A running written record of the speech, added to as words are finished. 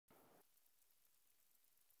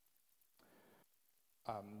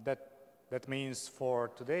That means for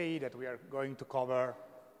today that we are going to cover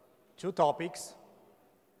two topics.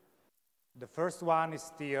 The first one is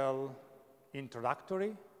still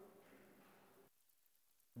introductory.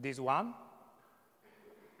 This one,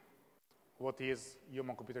 what is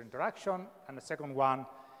human-computer interaction, and the second one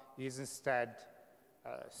is instead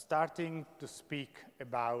starting to speak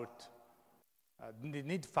about the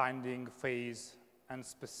need-finding phase, and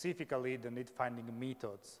specifically the need-finding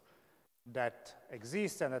methods that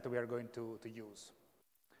exist and that we are going to use.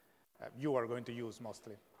 You are going to use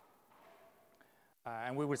mostly.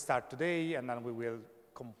 And we will start today, and then we will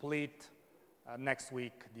complete next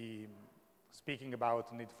week the speaking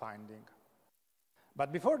about need-finding.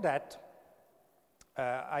 But before that,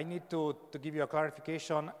 I need to give you a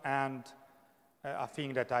clarification and a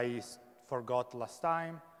thing that I forgot last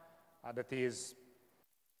time, that is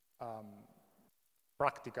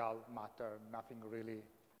practical matter, nothing really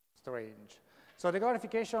strange. So the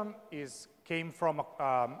clarification came from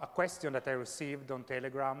a question that I received on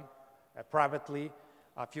Telegram privately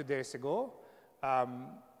a few days ago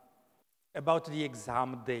about the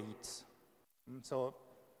exam dates. So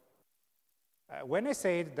when I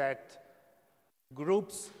said that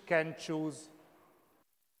groups can choose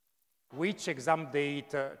which exam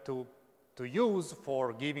date to use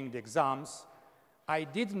for giving the exams, I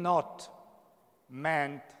did not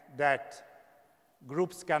mean that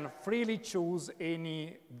groups can freely choose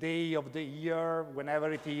any day of the year,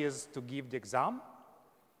 whenever it is, to give the exam,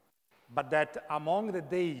 but that among the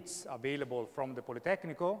dates available from the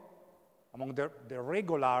Politecnico, among the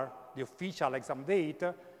official exam date,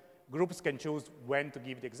 groups can choose when to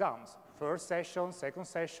give the exams, first session, second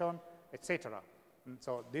session, etc.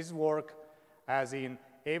 So this works as in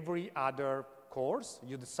every other course.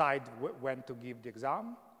 You decide when to give the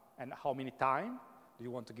exam and how many time do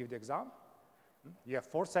you want to give the exam. You have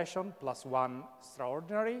 4 sessions plus 1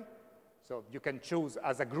 extraordinary. So you can choose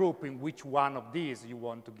as a group in which one of these you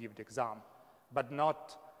want to give the exam, but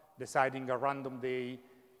not deciding a random day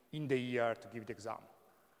in the year to give the exam.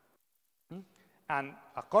 And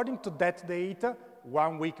according to that date,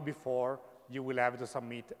 1 week before, you will have to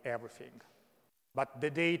submit everything. But the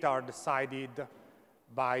dates are decided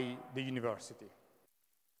by the university,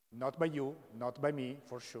 not by you, not by me,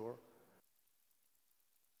 for sure.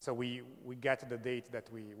 So we get the date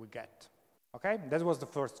that we get. Okay, that was the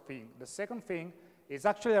first thing. The second thing is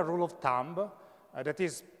actually a rule of thumb that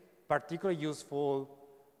is particularly useful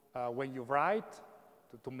when you write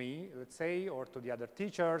to me, let's say, or to the other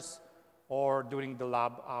teachers, or during the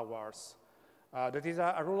lab hours. That is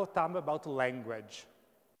a rule of thumb about language.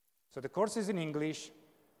 So the course is in English.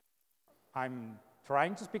 I'm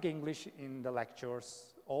trying to speak English in the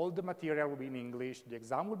lectures. All the material will be in English. The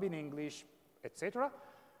exam will be in English, etc.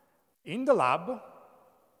 In the lab,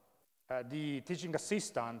 the teaching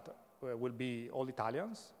assistant will be all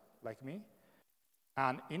Italians, like me.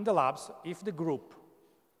 And in the labs, if the group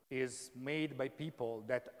is made by people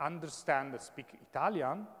that understand and speak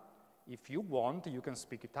Italian, if you want, you can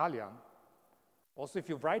speak Italian. Also, if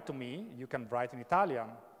you write to me, you can write in Italian,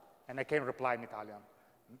 and I can reply in Italian.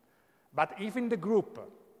 But if in the group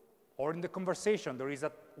or in the conversation there is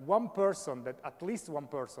at least one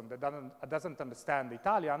person that doesn't understand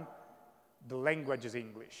Italian, the language is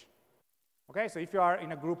English. Okay, so if you are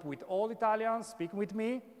in a group with all Italians speaking with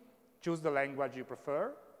me, choose the language you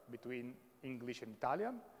prefer between English and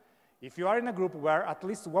Italian. If you are in a group where at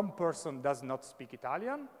least one person does not speak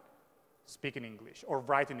Italian, speak in English or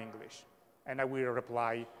write in English, and I will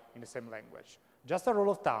reply in the same language. Just a rule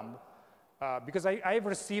of thumb, because I've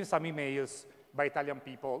received some emails by Italian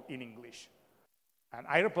people in English. And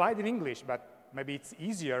I replied in English, but maybe it's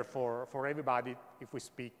easier for everybody if we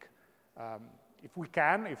speak, if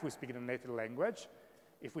we speak in a native language.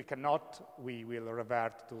 If we cannot, we will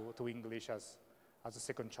revert to English as a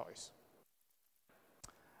second choice.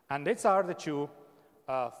 And these are the two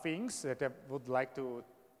things that I would like to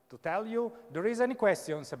tell you. There is any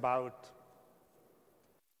questions about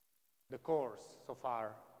the course so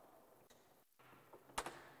far?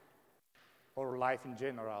 Or life in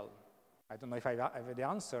general? I don't know if I have the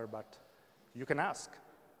answer, but you can ask.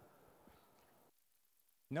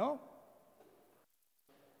 No?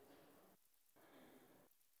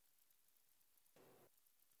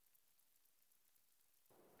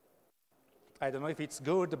 I don't know if it's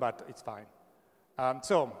good, but it's fine.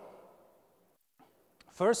 So,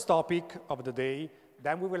 first topic of the day,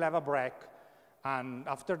 then we will have a break, and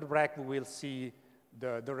after the break we will see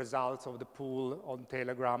the results of the poll on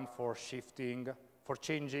Telegram for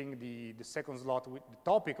changing the second slot, with the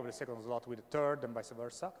topic of the second slot with the third, and vice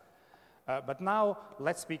versa. But now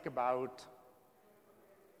let's speak about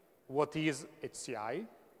what is HCI.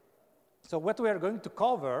 So what we are going to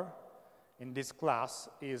cover in this class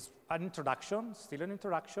is an introduction, still an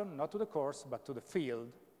introduction, not to the course, but to the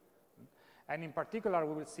field. And in particular,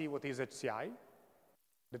 we will see what is HCI.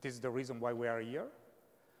 That is the reason why we are here.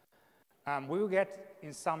 We will get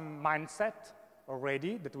in some mindset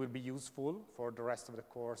already that will be useful for the rest of the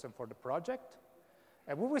course and for the project.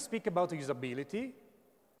 And we will speak about usability.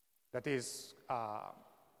 That is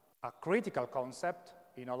a critical concept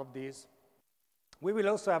in all of these. We will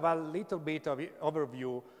also have a little bit of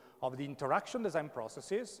overview of the interaction design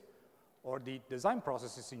processes or the design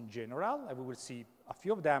processes in general, and we will see a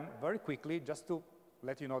few of them very quickly just to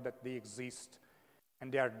let you know that they exist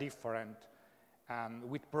and they are different and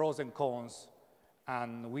with pros and cons,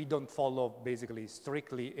 and we don't follow basically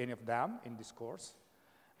strictly any of them in this course.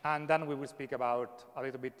 And then we will speak about a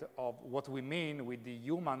little bit of what we mean with the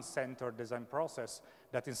human-centered design process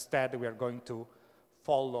that instead we are going to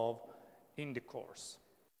follow in the course.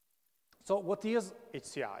 So what is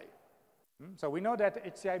HCI? So we know that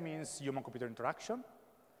HCI means human-computer interaction.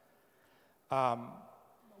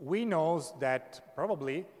 We know that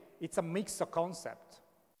probably it's a mix of concepts.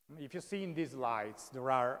 If you see in these slides,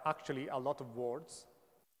 there are actually a lot of words.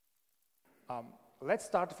 Let's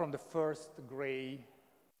start from the first gray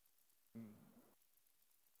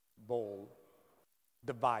ball,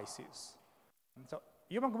 devices. And so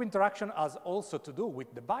human-computer interaction has also to do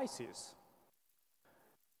with devices.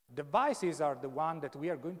 Devices are the one that we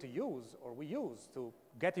are going to use, or we use to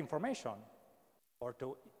get information, or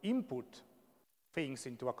to input things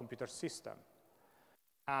into a computer system.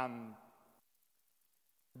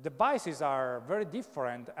 Devices are very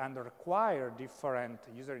different and require different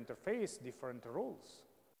user interface, different rules.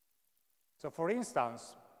 So for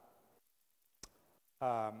instance,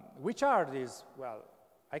 which are these, well,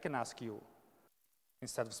 I can ask you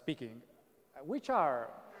instead of speaking, which are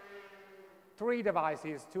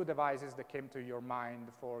two devices that came to your mind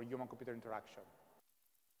for human-computer interaction?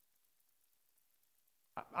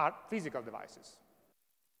 Are physical devices.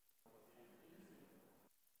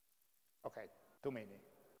 Okay, too many.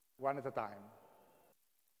 One at a time.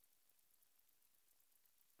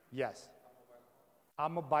 Yes. A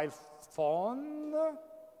mobile phone,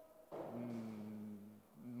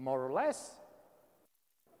 more or less.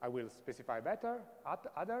 I will specify better.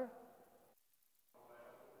 Other?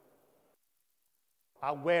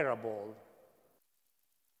 A wearable.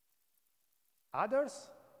 Others?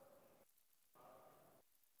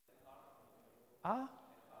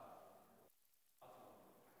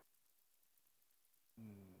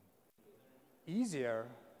 Easier.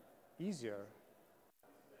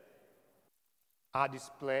 A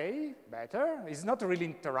display, better. It's not really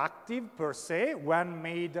interactive per se. When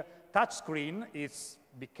made touchscreen, it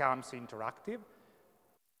becomes interactive.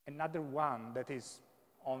 Another one that is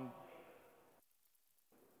on,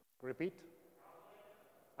 repeat?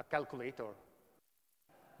 A calculator.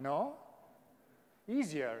 No?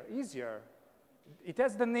 Easier. It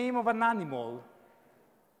has the name of an animal.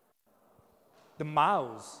 The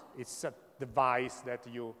mouse, it's a device that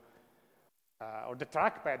you, or the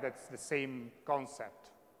trackpad, that's the same concept.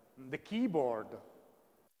 The keyboard.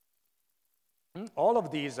 All of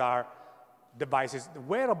these are devices. The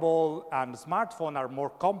wearable and smartphone are more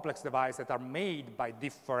complex devices that are made by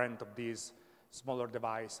different of these smaller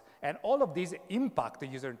devices. And all of these impact the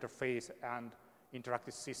user interface and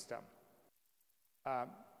interactive system.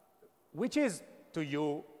 Which is, to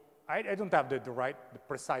you, I don't have the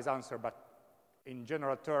precise answer, but in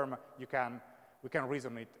general term, we can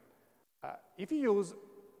reason it. If you use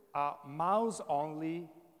a mouse only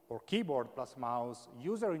or keyboard plus mouse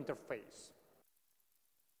user interface,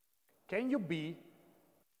 can you be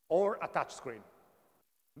or a touch screen?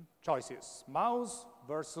 Choices, mouse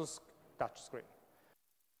versus touch screen.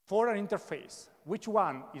 For an interface, which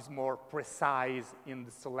one is more precise in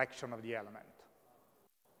the selection of the element?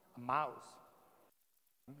 A mouse.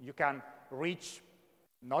 You can reach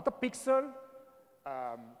not a pixel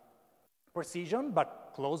precision,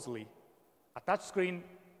 but closely. A touch screen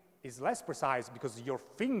is less precise because your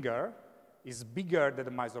finger is bigger than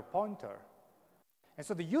the mouse or pointer. And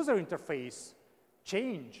so the user interface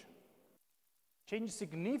change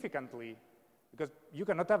significantly because you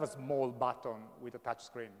cannot have a small button with a touch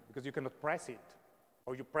screen because you cannot press it.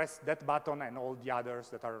 Or you press that button and all the others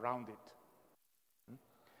that are around it.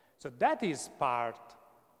 So that is part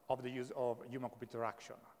of the use of human-computer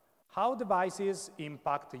interaction. How devices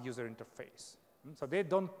impact the user interface. So they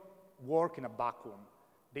don't work in a vacuum.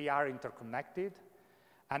 They are interconnected.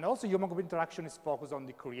 And also human-computer interaction is focused on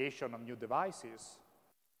the creation of new devices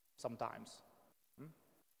sometimes.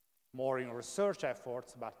 More in research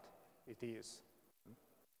efforts, but it is.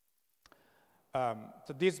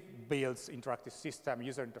 So this builds interactive system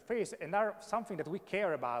user interface, and are something that we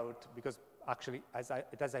care about because actually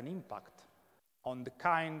it has an impact on the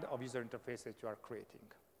kind of user interface that you are creating.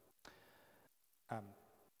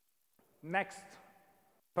 Next,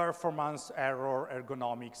 performance, error,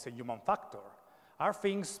 ergonomics, and human factor are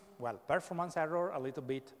things, well, performance error a little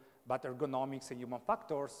bit, but ergonomics and human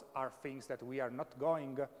factors are things that we are not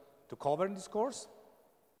going to cover in this course.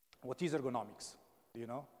 What is ergonomics? Do you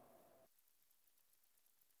know?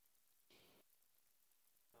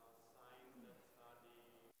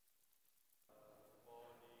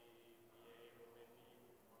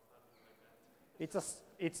 It's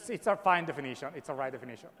a fine definition. It's a right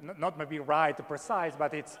definition. Not maybe right, precise,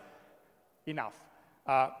 but it's enough.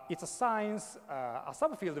 It's a science, a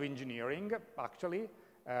subfield of engineering, actually,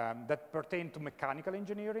 that pertain to mechanical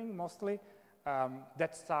engineering mostly.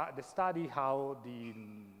 That's the study how the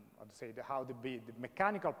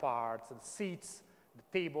mechanical parts, the seats, the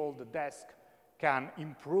table, the desk can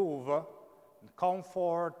improve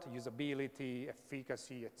comfort, usability,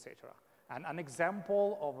 efficacy, etc. And an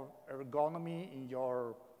example of ergonomy in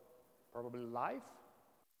your probably life,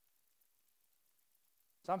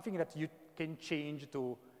 something that you can change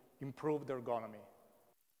to improve the ergonomy.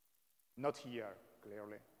 Not here,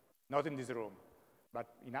 clearly, not in this room,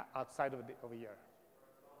 but outside of here.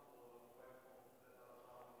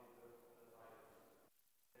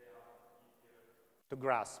 To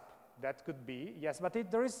grasp, that could be, yes, but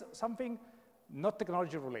there is something not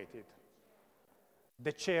technology related.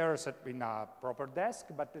 The chairs in a proper desk,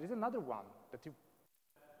 but there is another one that you,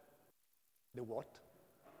 the what?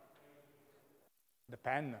 The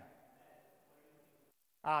pen.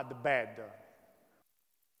 Ah, the bed.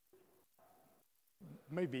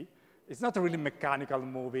 Maybe. It's not really mechanical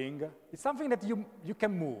moving. It's something that you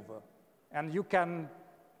can move, and you can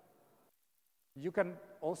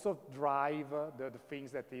also drive the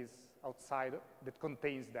things that is outside, that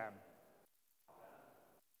contains them.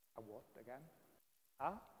 A what, again?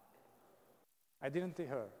 Huh? I didn't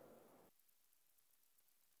hear.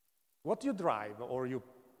 What you drive, or you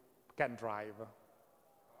can drive?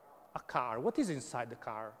 A car. What is inside the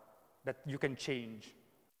car that you can change?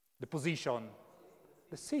 The position.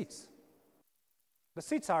 The seats. The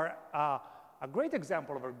seats are a great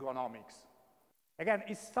example of ergonomics. Again,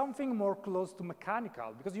 it's something more close to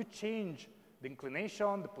mechanical, because you change the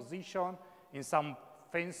inclination, the position. In some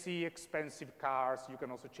fancy, expensive cars, you can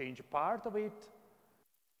also change a part of it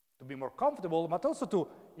to be more comfortable, but also to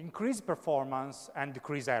increase performance and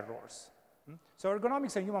decrease errors. So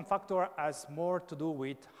ergonomics and human factor has more to do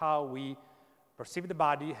with how we perceive the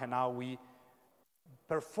body and how we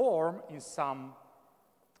perform in some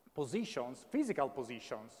positions, physical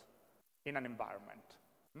positions, in an environment.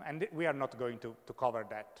 And we are not going to cover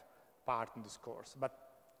that part in this course, but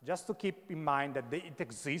just to keep in mind that it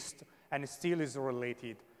exists and it still is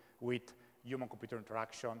related with human-computer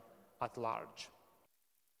interaction at large.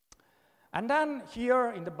 And then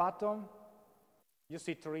here in the bottom, you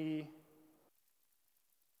see three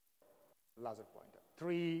laser pointer,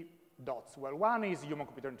 three dots. Well, one is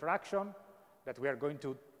human-computer interaction that we are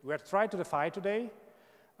trying to define today.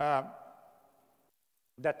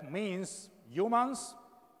 That means humans,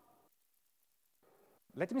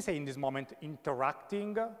 let me say in this moment,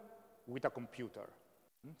 interacting with a computer.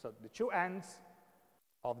 So the two ends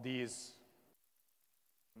of these,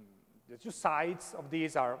 the two sides of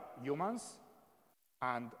these are humans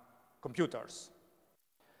and computers.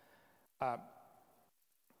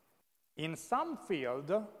 In some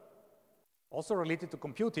field, also related to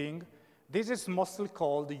computing, this is mostly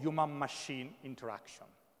called the human-machine interaction.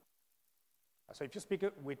 So if you speak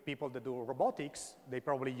with people that do robotics, they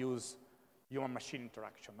probably use human-machine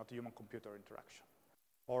interaction, not human-computer interaction.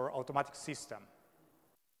 Or automatic system,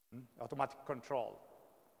 automatic control.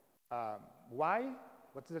 Why?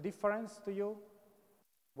 What's the difference to you?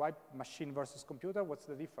 Why machine versus computer? What's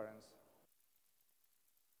the difference?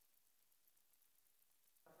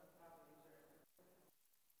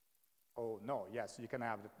 Oh, no, yes, you can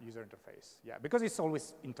have the user interface. Yeah, because it's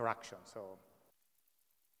always interaction, so.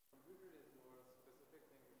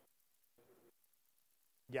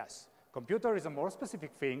 Yes, computer is a more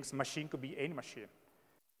specific thing. Machine could be any machine.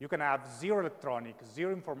 You can have zero electronic,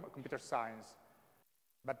 zero computer science,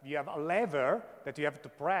 but you have a lever that you have to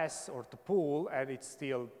press or to pull, and it's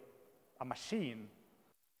still a machine.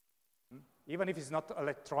 Even if it's not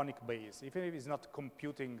electronic-based, even if it's not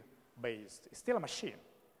computing-based, it's still a machine.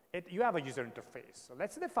 You have a user interface. So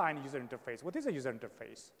let's define user interface. What is a user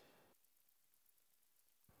interface?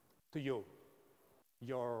 To you,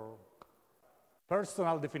 your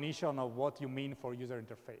personal definition of what you mean for user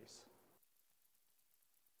interface.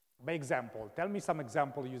 By example, tell me some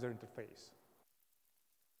example user interface.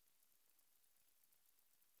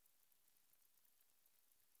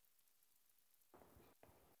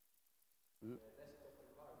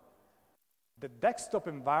 The desktop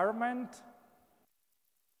environment,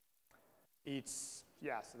 it's,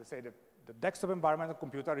 yes, let's say the desktop environment of the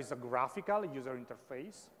computer is a graphical user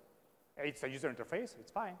interface. It's a user interface,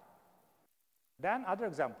 it's fine. Then other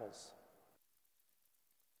examples.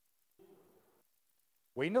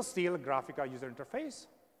 Windows still graphical user interface?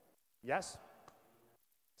 Yes.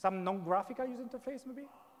 Some non-graphical user interface maybe?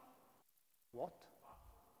 What?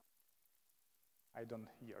 I don't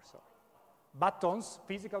hear, sorry. Buttons,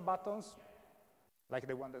 physical buttons, like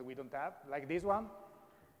the one that we don't have, like this one.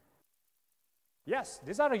 Yes,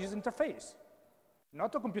 these are a user interface,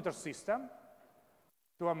 not a computer system,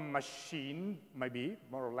 to a machine, maybe,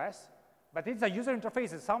 more or less, but it's a user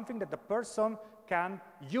interface. It's something that the person can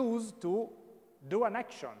use to do an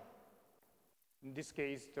action. In this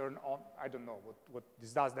case, turn on, I don't know what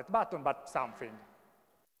this does, that button, but something.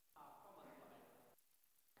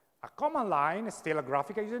 A command line is still a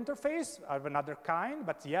graphical user interface of another kind,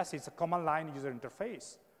 but yes, it's a command line user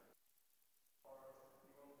interface.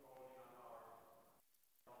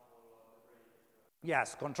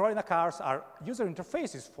 Yes, controlling the cars are user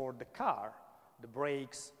interfaces for the car, the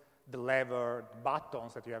brakes, the lever, the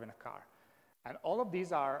buttons that you have in a car. And all of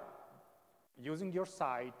these are using your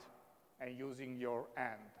sight and using your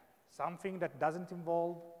hand. Something that doesn't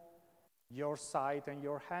involve your sight and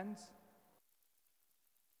your hands.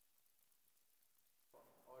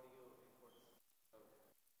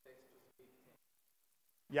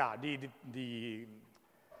 Yeah, the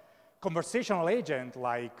conversational agent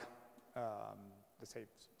like, let's say,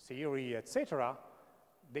 Siri, etc.,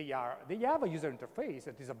 they have a user interface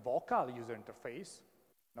that is a vocal user interface,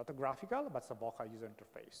 not a graphical, but it's a vocal user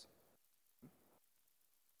interface.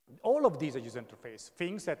 All of these are user interface,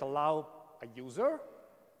 things that allow a user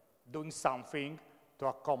doing something to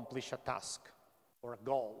accomplish a task or a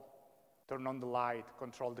goal. Turn on the light,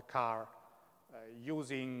 control the car,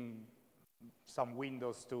 using some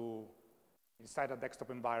windows to, inside a desktop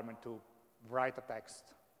environment, to write a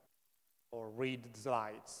text or read the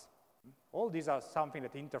slides. All these are something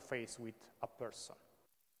that interface with a person.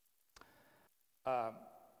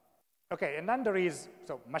 Okay, and then there is,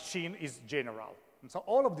 so machine is general. And so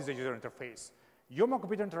all of these are user interface.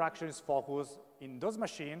 Human-computer interaction is focused in those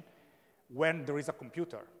machines when there is a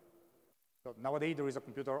computer. So nowadays there is a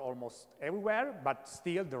computer almost everywhere, but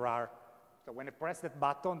still there are, so when I press that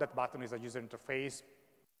button is a user interface.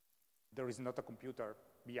 There is not a computer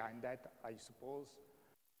behind that, I suppose.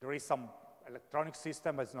 There is some electronic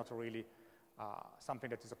system, but it's not really something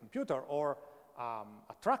that is a computer, or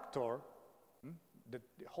a tractor. The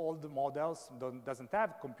old models doesn't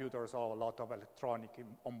have computers or a lot of electronic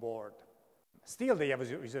on board. Still, they have a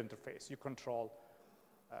user interface. You control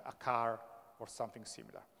a car or something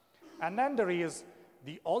similar. And then there is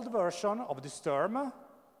the old version of this term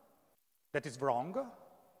that is wrong,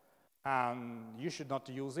 and you should not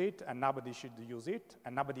use it, and nobody should use it,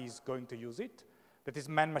 and nobody is going to use it. That is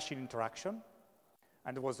man-machine interaction,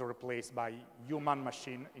 and it was replaced by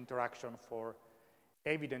human-machine interaction for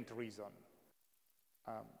evident reason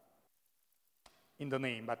in the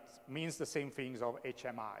name, but means the same things of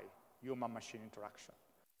HMI, human-machine interaction.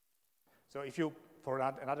 So if you, for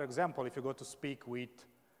another example, if you go to speak with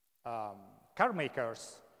car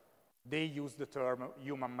makers, they use the term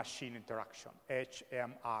human-machine interaction,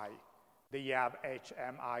 HMI. They have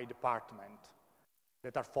HMI department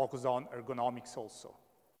that are focused on ergonomics also,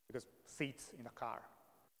 because seats in a car,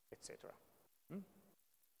 etc.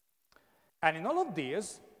 And in all of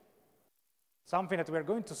these, something that we're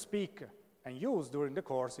going to speak and use during the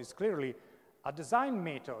course is clearly a design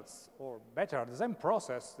methods, or better, a design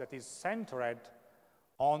process that is centered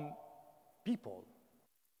on people.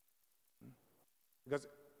 Because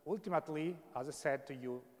ultimately, as I said to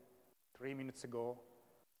you 3 minutes ago,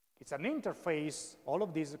 it's an interface. All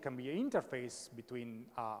of these can be an interface between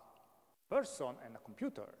a person and a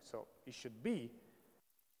computer. So it should be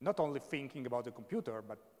not only thinking about the computer,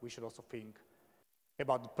 but we should also think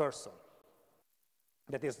about the person.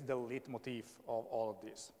 That is the leitmotif of all of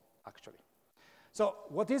this, actually. So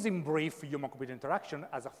what is, in brief, human-computer interaction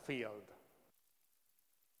as a field?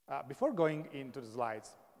 Before going into the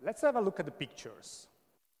slides, let's have a look at the pictures.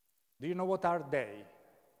 Do you know what are they?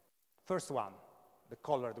 First one, the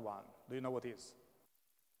colored one. Do you know what it is?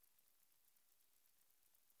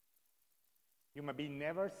 You maybe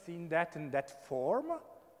never seen that in that form,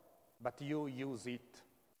 but you use it.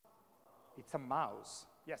 It's a mouse.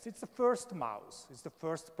 Yes, it's the first mouse. It's the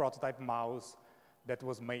first prototype mouse that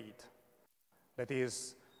was made. That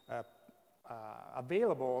is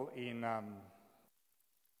available in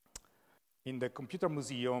the Computer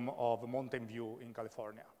Museum of Mountain View in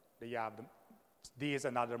California. They have these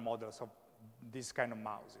and other models of these kind of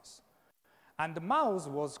mouses. And the mouse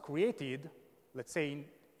was created, let's say,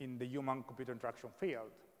 in the human-computer interaction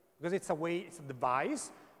field, because it's a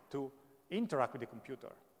device to interact with the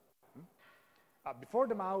computer. Before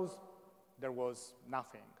the mouse, there was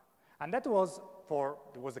nothing. And that was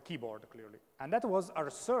there was a keyboard, clearly. And that was a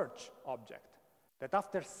research object that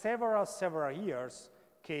after several years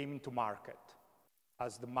came into market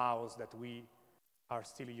as the mouse that we are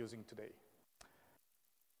still using today.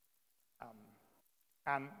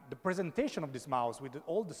 And the presentation of this mouse with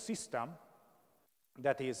all the system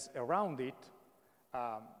that is around it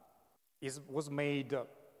was made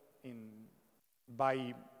in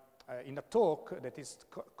a talk that is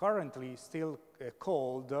currently still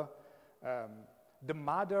called the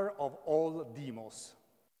mother of all demos.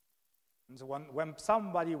 And so when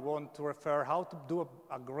somebody wants to refer how to do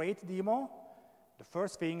a great demo, the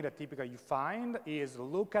first thing that typically you find is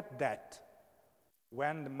look at that.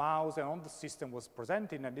 When the mouse and all the system was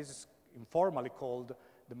presented, and this is informally called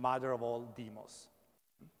the mother of all demos,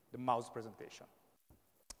 the mouse presentation.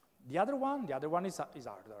 The other one is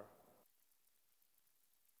harder.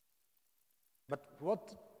 But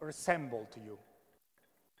what resemble to you?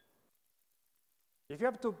 If you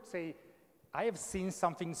have to say, I have seen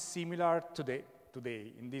something similar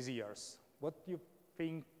today in these years, what do you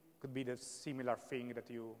think could be the similar thing that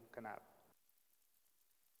you can have?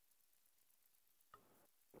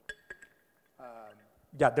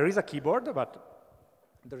 Yeah, there is a keyboard, but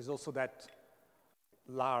there is also that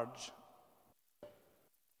large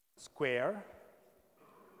square.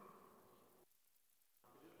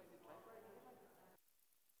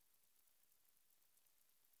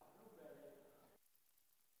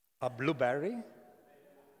 A blueberry?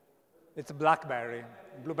 It's a blackberry.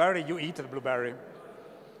 Blueberry, you eat a blueberry.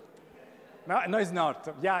 No, it's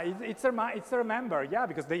not. Yeah, it's a remember, yeah,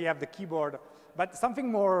 because they have the keyboard, but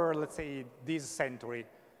something more, let's say, this century.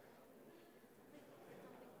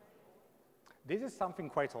 This is something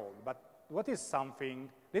quite old, but what is something,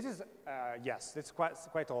 this is, yes, it's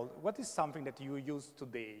quite old. What is something that you use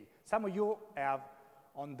today? Some of you have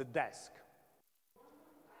on the desk.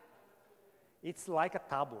 It's like a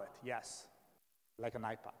tablet, yes, like an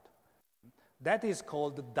iPad. That is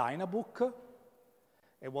called the Dynabook.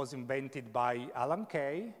 It was invented by Alan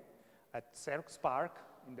Kay at Xerox PARC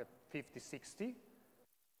in the 50s, 60s,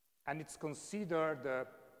 and it's considered the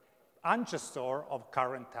ancestor of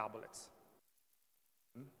current tablets.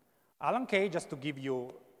 Alan Kay, just to give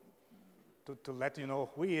you, to let you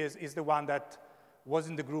know who he is the one that was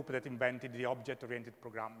in the group that invented the object-oriented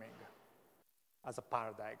programming as a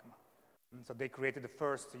paradigm. So they created the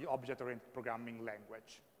first object-oriented programming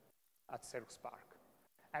language at Xerox PARC.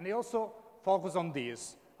 And they also focus on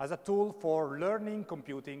this as a tool for learning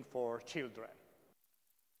computing for children.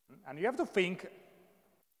 And you have to think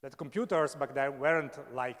that computers back then weren't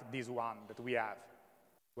like this one that we have,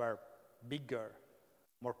 were bigger,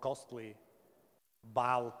 more costly,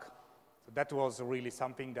 bulk. So that was really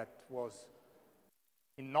something that was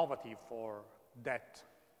innovative for that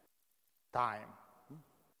time.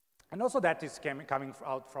 And also that is coming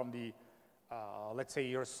out from the, let's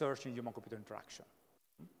say, research in human-computer interaction.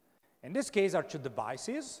 In this case are two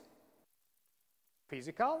devices,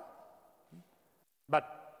 physical,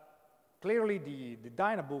 but clearly the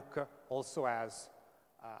Dynabook also has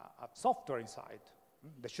a software inside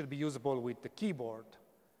that should be usable with the keyboard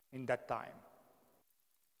in that time.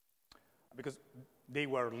 Because they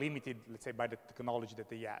were limited, let's say, by the technology that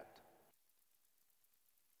they had.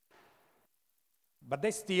 But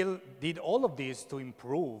they still did all of this to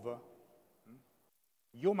improve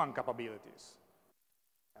human capabilities.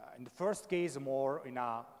 In the first case, more in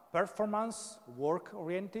a performance,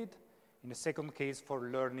 work-oriented. In the second case, for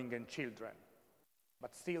learning and children.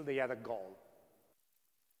 But still, they had a goal.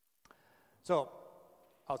 So,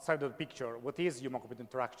 outside of the picture, what is human-computer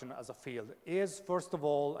interaction as a field? Is, first of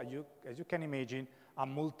all, as you can imagine, a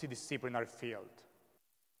multidisciplinary field.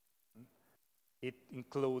 It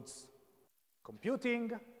includes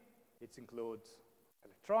computing, it includes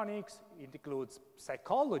electronics, it includes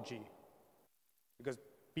psychology, because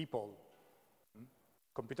people,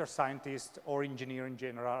 computer scientists or engineers in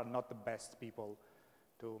general are not the best people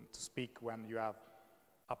to speak when you have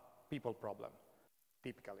a people problem,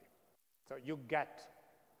 typically. So you get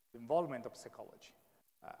the involvement of psychology.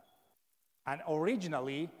 And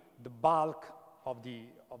originally, the bulk of the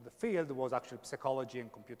field was actually psychology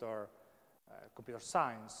and computer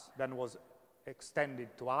science, then was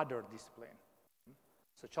extended to other disciplines.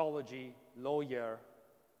 Sociology, lawyer,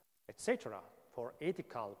 etc., for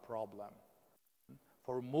ethical problem,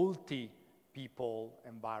 for multi-people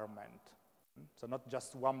environment. So not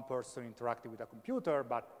just one person interacting with a computer,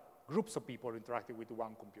 but groups of people interacting with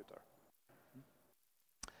one computer,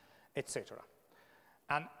 etc.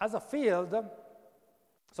 And as a field,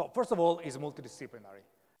 so first of all, it's multidisciplinary.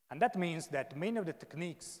 And that means that many of the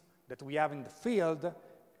techniques that we have in the field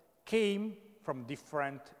came from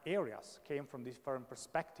different areas, came from different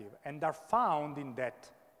perspectives, and are found in that,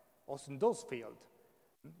 also in those fields,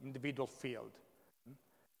 individual field.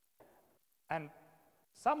 And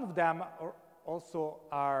some of them also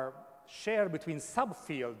are shared between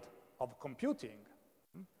subfields of computing.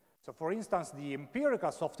 So for instance, the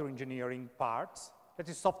empirical software engineering parts, that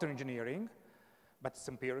is software engineering, but it's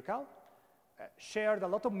empirical, shared a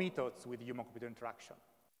lot of methods with human-computer interaction.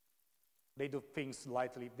 They do things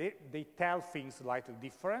slightly, they tell things slightly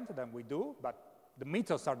different than we do, but the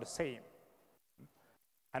methods are the same.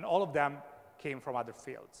 And all of them came from other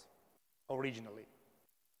fields originally.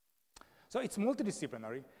 So it's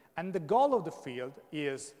multidisciplinary, and the goal of the field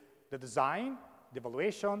is the design, the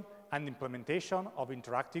evaluation, and implementation of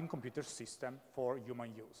interacting computer system for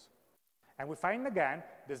human use. And we find again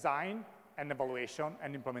design and evaluation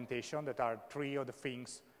and implementation that are three of the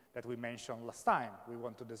things that we mentioned last time. We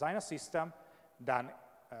want to design a system, then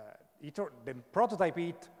prototype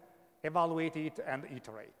it, evaluate it, and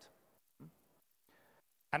iterate.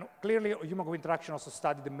 And clearly, human-computer interaction also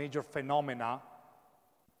studied the major phenomena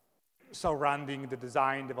surrounding the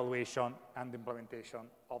design, the evaluation, and the implementation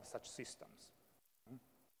of such systems.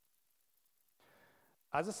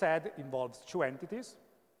 As I said, it involves two entities,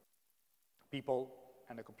 people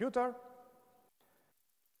and a computer,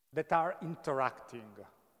 that are interacting,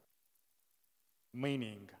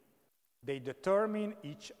 meaning they determine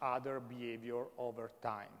each other's behavior over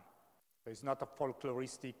time. So it's not a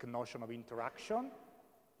folkloristic notion of interaction,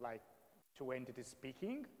 like two entities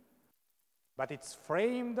speaking, but it's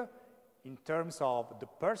framed in terms of the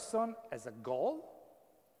person as a goal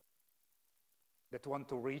that want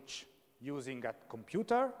to reach using a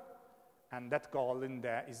computer, and that goal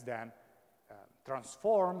is then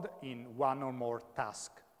transformed in one or more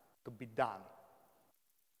tasks to be done.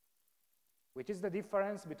 Which is the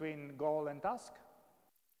difference between goal and task?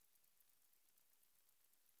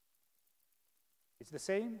 It's the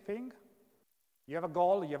same thing? You have a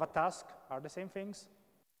goal, you have a task, are the same things?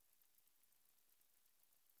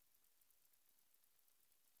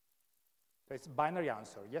 So it's binary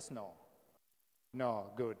answer, yes, no.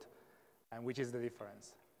 No, good. And which is the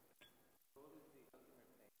difference?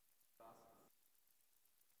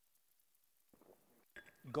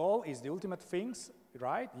 Goal is the ultimate things,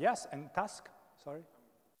 right? Yes, and task, sorry?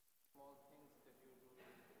 Small things that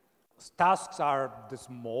you do. Tasks are the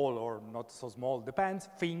small or not so small, depends,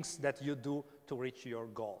 things that you do to reach your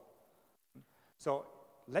goal. So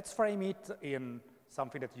let's frame it in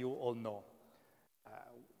something that you all know.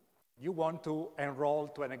 You want to enroll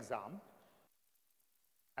to an exam,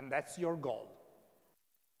 and that's your goal.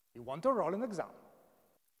 You want to enroll in an exam.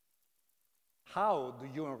 How do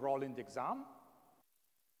you enroll in the exam?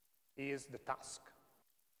 Is the task.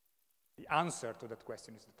 The answer to that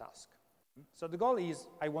question is the task. So the goal is,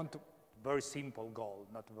 I want to, very simple goal,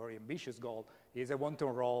 not a very ambitious goal, is I want to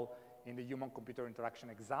enroll in the human-computer interaction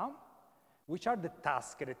exam. Which are the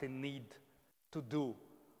tasks that I need to do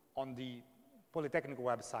on the Politecnico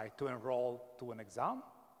website to enroll to an exam?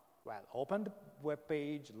 Well, open the web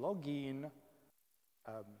page, log in,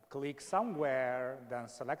 click somewhere, then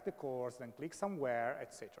select the course, then click somewhere,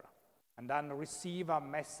 etc. And then receive a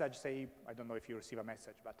message, say, I don't know if you receive a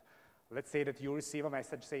message, but let's say that you receive a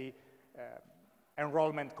message, say,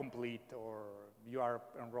 enrollment complete, or you are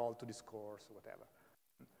enrolled to this course, or whatever.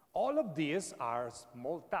 All of these are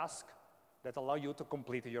small tasks that allow you to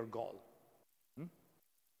complete your goal.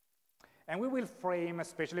 And we will frame,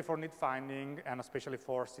 especially for need finding and especially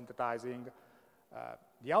for synthesizing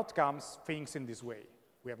the outcomes, things in this way.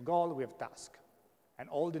 We have goal, we have task. And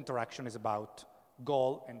all the interaction is about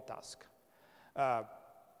goal and task.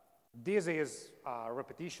 This is a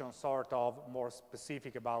repetition, sort of, more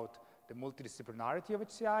specific about the multidisciplinarity of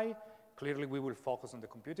HCI. Clearly, we will focus on the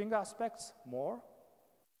computing aspects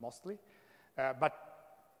mostly. But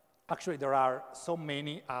actually, there are so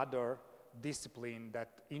many other disciplines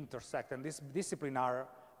that intersect, and these disciplines are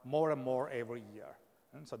more and more every year.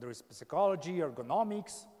 And so there is psychology,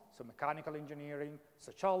 ergonomics, so mechanical engineering,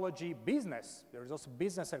 sociology, business. There is also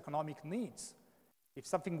business economic needs. If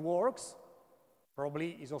something works,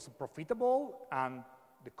 probably is also profitable and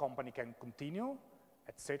the company can continue,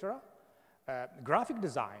 etc. Graphic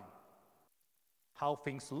design, how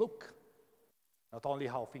things look, not only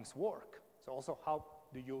how things work, so also how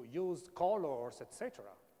Do you use colors, etc.?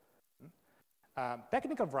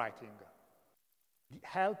 Technical writing,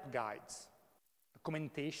 help guides,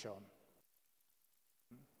 commentation,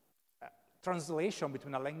 translation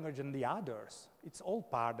between a language and the others. It's all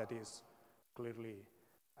part that is clearly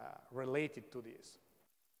related to this.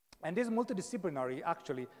 And this multidisciplinary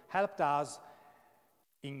actually helped us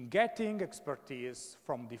in getting expertise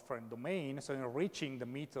from different domains, so enriching the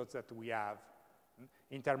methods that we have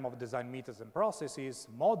in terms of design methods and processes,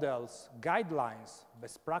 models, guidelines,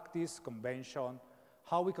 best practice, convention,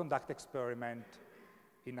 how we conduct experiment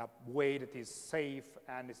in a way that is safe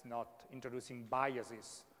and is not introducing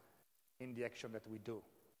biases in the action that we do.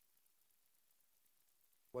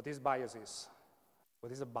 What is biases?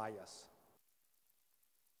 What is a bias?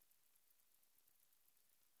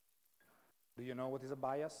 Do you know what is a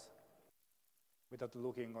bias? Without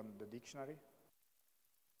looking on the dictionary?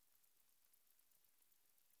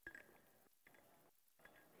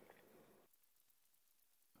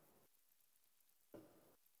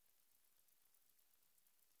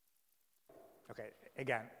 Okay,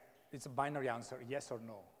 again, it's a binary answer, yes or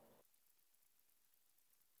no.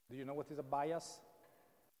 Do you know what is a bias?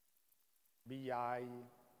 B-I-A-S?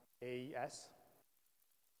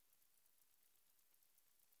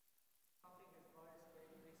 Something is biased, but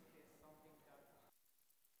in this case, something that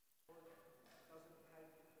doesn't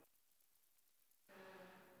help you.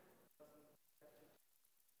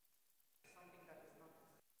 Something that is not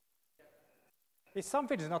objective. If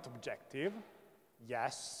something is not objective,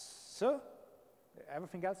 yes.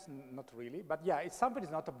 Everything else, not really. But yeah, if something is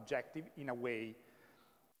not objective in a way,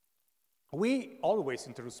 we always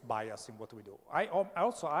introduce bias in what we do. I am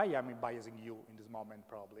biasing you in this moment,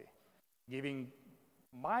 probably, giving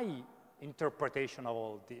my interpretation of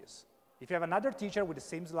all this. If you have another teacher with the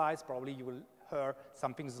same slides, probably you will hear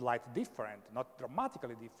something slightly different, not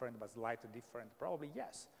dramatically different, but slightly different. Probably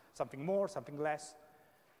yes. Something more, something less.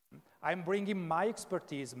 I'm bringing my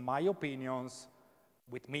expertise, my opinions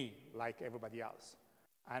with me, like everybody else.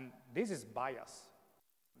 And this is bias.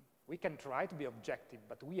 We can try to be objective,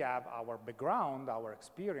 but we have our background, our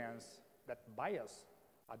experience that bias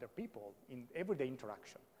other people in everyday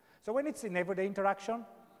interaction. So when it's in everyday interaction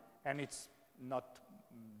and it's not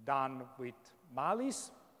done with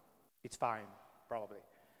malice, it's fine, probably.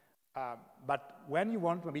 But when you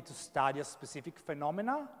want maybe to study a specific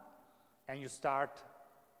phenomena and you start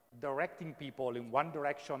directing people in one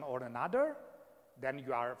direction or another, then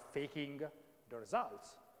you are faking the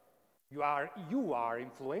results. You are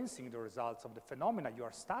influencing the results of the phenomena you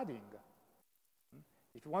are studying.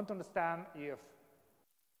 If you want to understand if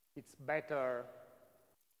it's better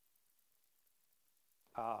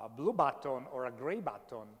a blue button or a gray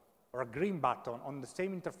button or a green button on the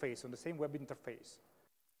same interface, on the same web interface,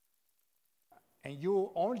 and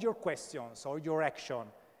all your questions or your action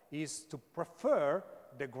is to prefer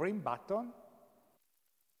the green button,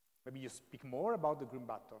 maybe you speak more about the green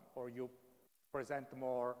button, or you present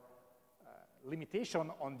more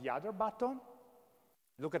limitation on the other button.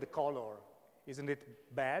 Look at the color. Isn't it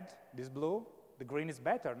bad, this blue? The green is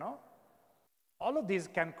better, no? All of these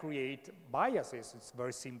can create biases. It's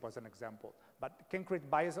very simple as an example. But it can create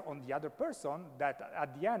bias on the other person that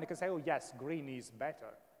at the end, they can say, oh, yes, green is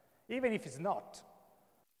better, even if it's not.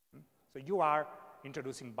 So you are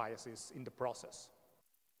introducing biases in the process.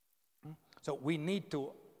 So we need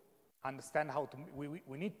to understand how to,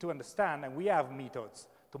 we need to understand, and we have methods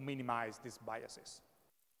to minimize these biases.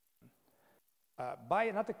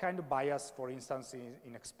 Another kind of bias, for instance,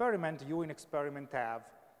 in experiment, you in experiment have,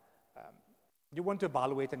 you want to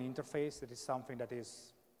evaluate an interface. That is something that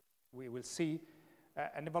is, we will see.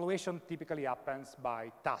 An evaluation typically happens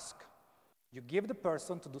by task. You give the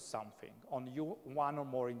person to do something on one or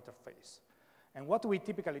more interface. And what we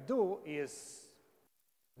typically do is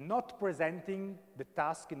not presenting the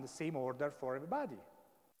task in the same order for everybody.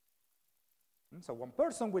 So one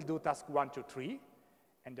person will do task 1, 2, 3,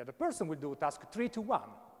 and the other person will do task 3, 2, 1.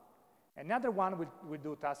 Another one will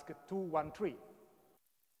do task 2, 1, 3.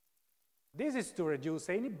 This is to reduce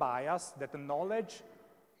any bias that the knowledge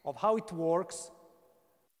of how it works,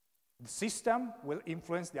 the system will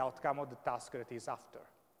influence the outcome of the task that is after.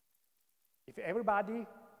 If everybody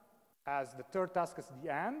has the third task at the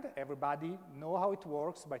end, everybody know how it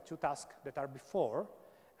works by 2 tasks that are before,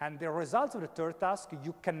 and the results of the third task,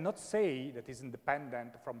 you cannot say that is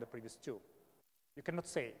independent from the previous 2. You cannot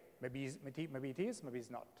say. Maybe it is, maybe it's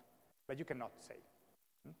not. But you cannot say.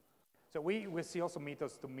 So we will see also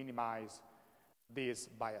methods to minimize these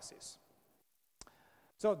biases.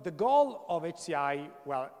 So the goal of HCI,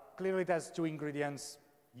 well, clearly it has 2 ingredients: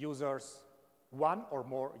 users, 1 or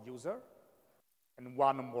more user, and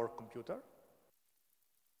 1 or more computer.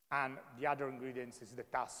 And the other ingredients is the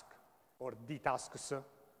task, or the tasks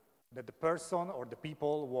that the person or the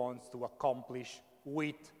people wants to accomplish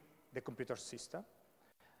with the computer system.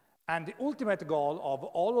 And the ultimate goal of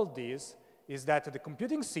all of this is that the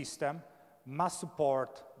computing system must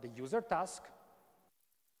support the user task,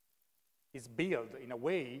 is built in a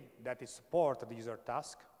way that it supports the user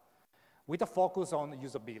task, with a focus on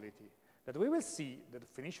usability. That we will see the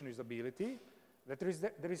definition of usability, that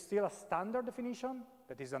there is still a standard definition,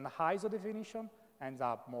 that is an ISO definition, and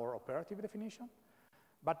a more operative definition.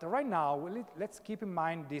 But right now, let's keep in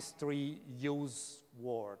mind these three use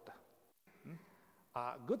words.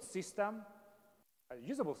 A good system, a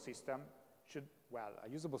usable system should, well, a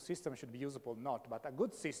usable system should be usable not, but a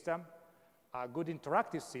good system, a good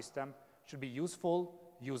interactive system should be useful,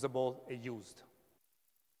 usable, and used.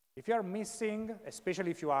 If you are missing,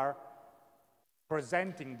 especially if you are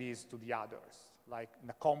presenting these to the others, like in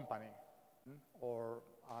a company or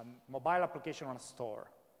a mobile application on a store,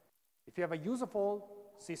 if you have a usable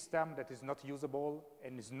system that is not usable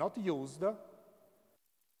and is not used,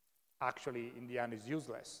 actually, in the end, is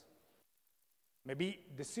useless. Maybe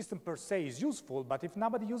the system per se is useful, but if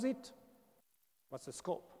nobody uses it, what's the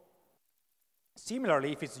scope?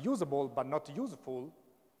 Similarly, if it's usable but not useful,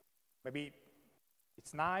 maybe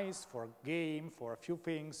it's nice for a game, for a few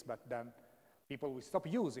things, but then people will stop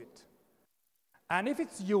using it. And if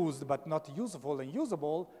it's used but not useful and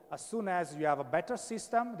usable, as soon as you have a better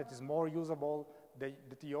system that is more usable than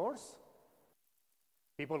yours,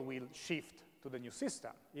 people will shift to the new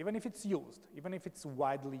system, even if it's used, even if it's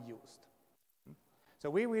widely used. So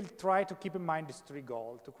we will try to keep in mind these three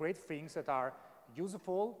goals, to create things that are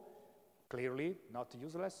useful, clearly, not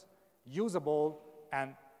useless, usable,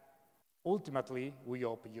 and ultimately, we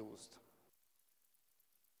hope, used.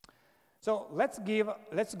 So let's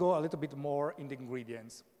go a little bit more in the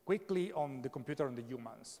ingredients, quickly on the computer and the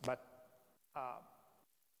humans, but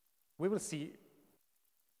we will see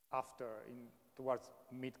after, towards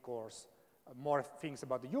mid-course, more things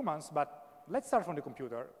about the humans, but let's start from the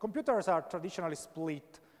computer. Computers are traditionally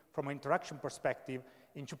split from an interaction perspective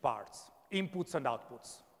in two parts, inputs and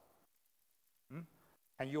outputs.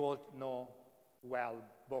 And you all know well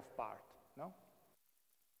both parts, no?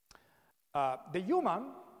 The human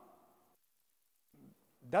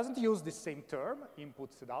doesn't use the same term,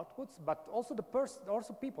 inputs and outputs, but also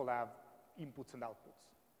people have inputs and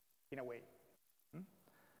outputs, in a way.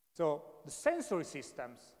 So the sensory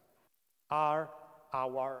systems are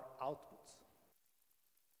our outputs.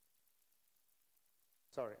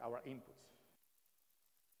 Sorry, our inputs.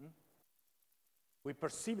 We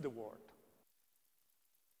perceive the world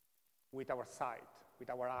with our sight, with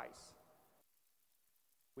our eyes.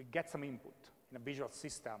 We get some input in a visual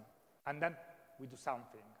system, and then we do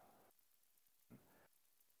something.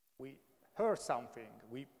 We hear something,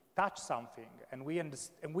 we touch something, and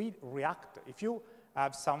we react. If you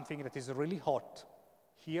have something that is really hot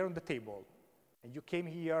here on the table, and you came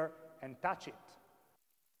here and touch it,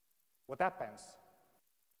 what happens?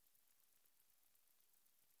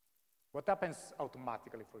 What happens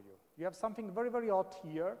automatically for you? You have something very, very hot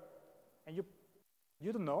here, and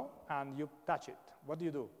you don't know, and you touch it. What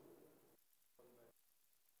do?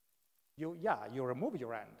 You remove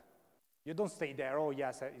your hand. You don't stay there, oh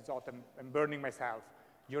yes, it's hot, I'm burning myself.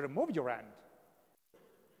 You remove your hand.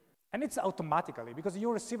 And it's automatically, because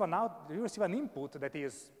you receive an input that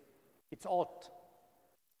it's hot.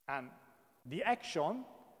 And the action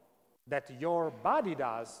that your body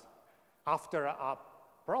does after a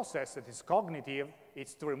process that is cognitive,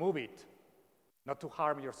 it's to remove it, not to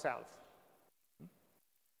harm yourself.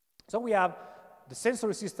 So we have the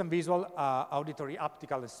sensory system, visual, auditory,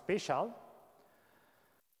 optical, and spatial.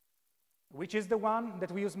 Which is the one that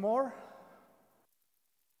we use more?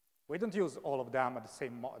 We don't use all of them at the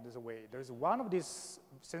same way. There's one of these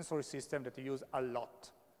sensory systems that we use a lot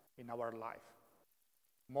in our life,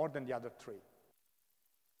 more than the other three.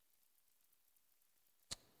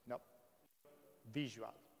 No,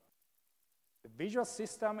 visual. The visual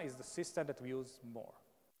system is the system that we use more.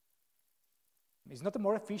 It's not the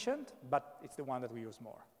more efficient, but it's the one that we use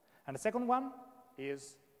more. And the second one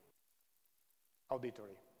is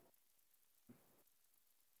auditory.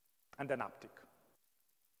 And then haptic.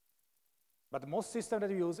 But the most system that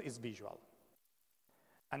we use is visual.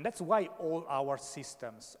 And that's why all our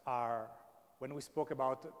systems are, when we spoke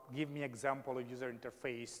about give me example of user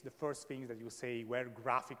interface, the first things that you say were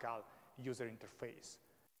graphical user interface,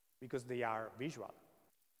 because they are visual.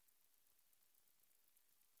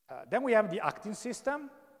 Then we have the acting system,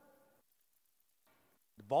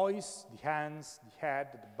 the voice, the hands, the head,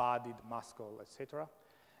 the body, the muscle, etc.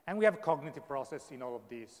 And we have cognitive process in all of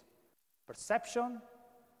these. Perception,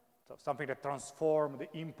 So something that transforms the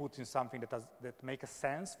input in something that makes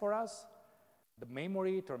sense for us, the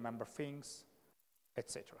memory to remember things,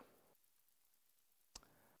 etc.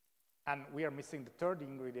 And we are missing the third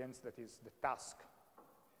ingredient, that is the task.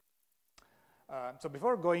 So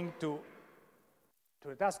before going to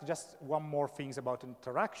the task, just one more thing about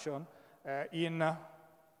interaction. In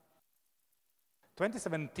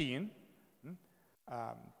 2017,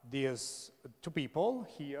 these two people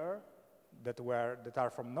here that are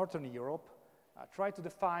from Northern Europe tried to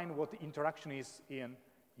define what the interaction is in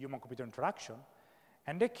human-computer interaction,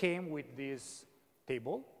 and they came with this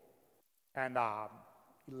table and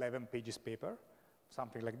 11 pages paper,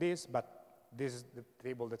 something like this, but this is the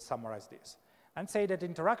table that summarizes this, and say that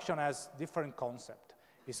interaction has different concepts.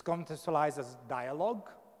 It's contextualized as dialogue,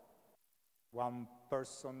 one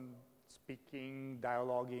person speaking,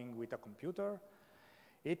 dialoguing with a computer.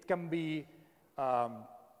 It can be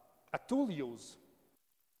a tool use.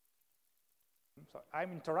 So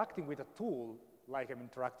I'm interacting with a tool like I'm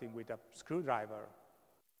interacting with a screwdriver.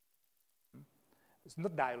 It's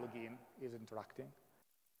not dialoguing, it's interacting.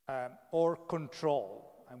 Or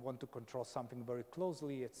control. I want to control something very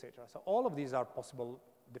closely, etc. So all of these are possible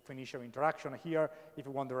definition of interaction. Here, if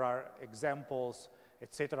you want, there are examples,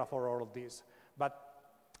 etc. for all of these. But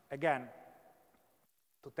again,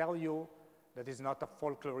 to tell you that is not a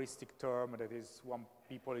folkloristic term, that is one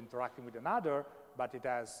people interacting with another, but it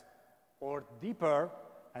has or deeper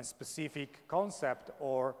and specific concept,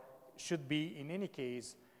 or should be, in any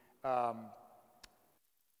case,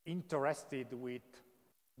 interested with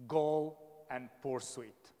goal and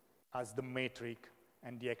pursuit as the metric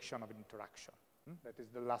and the action of interaction. That is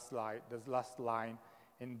the last line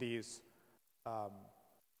in this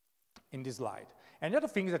slide. And the other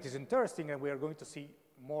thing that is interesting, and we are going to see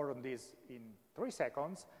more on this in 3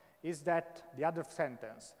 seconds, is that the other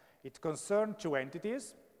sentence, it concerns two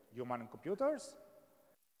entities, human and computers,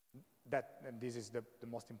 and this is the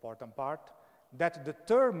most important part, that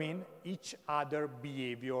determine each other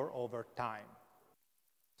behavior over time.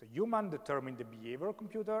 So human determine the behavior of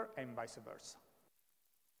computer and vice versa.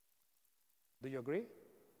 Do you agree?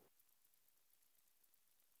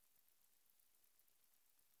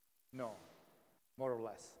 No, more or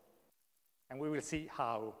less. And we will see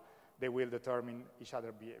how they will determine each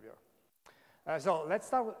other's behavior. So let's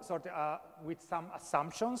start with some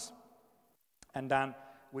assumptions, and then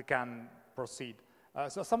we can proceed.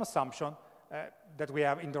 So some assumption that we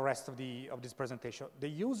have in the rest of this presentation. The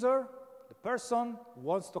user, the person,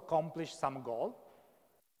 wants to accomplish some goal.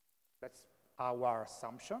 That's our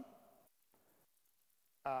assumption.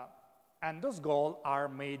 And those goals are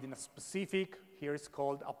made in a specific, here it's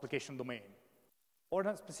called application domain, or in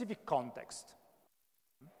a specific context.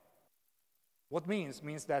 What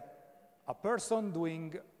means that a person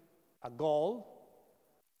doing a goal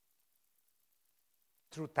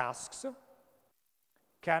through tasks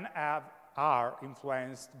are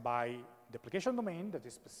influenced by the application domain that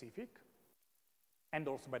is specific, and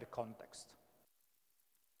also by the context.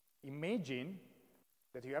 Imagine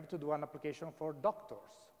that you have to do an application for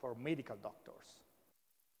doctors, for medical doctors.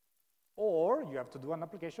 Or you have to do an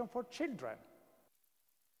application for children.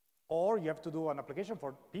 Or you have to do an application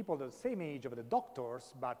for people the same age of the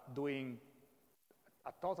doctors, but doing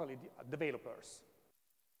developers,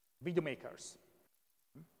 video makers.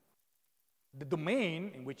 The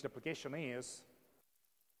domain in which the application is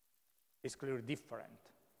clearly different.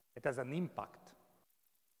 It has an impact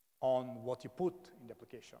on what you put in the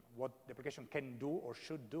application, what the application can do or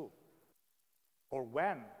should do, or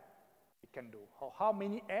when it can do, how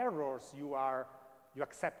many errors you are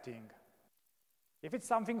accepting. If it's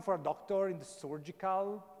something for a doctor in the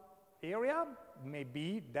surgical area,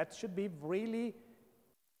 maybe that should be really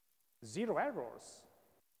 0 errors,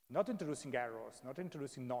 not introducing errors, not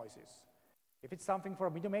introducing noises. If it's something for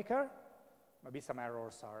a video maker, maybe some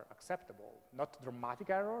errors are acceptable. Not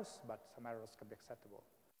dramatic errors, but some errors can be acceptable.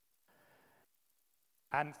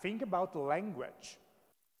 And think about language.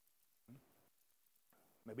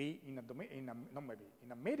 Maybe in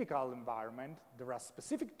a medical environment, there are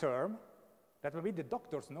specific terms that maybe the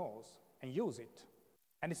doctors knows and use it.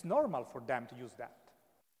 And it's normal for them to use that.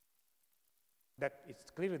 That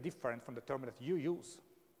it's clearly different from the term that you use,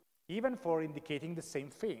 even for indicating the same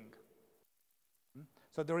thing.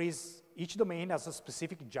 So each domain has a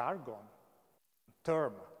specific jargon,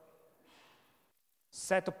 term,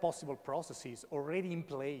 set of possible processes already in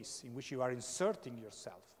place in which you are inserting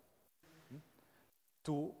yourself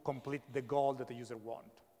to complete the goal that the user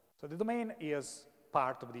wants. So the domain is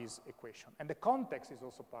part of this equation, and the context is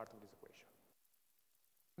also part of this equation.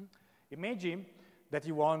 Imagine that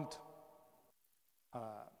you want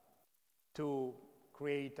to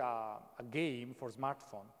create a game for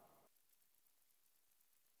smartphone.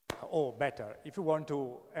 Or better, if you want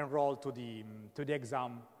to enroll to the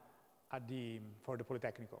exam for the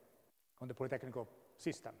Politecnico, on the Politecnico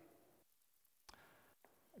system.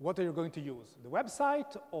 What are you going to use, the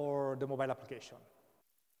website or the mobile application?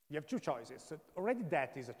 You have two choices. So already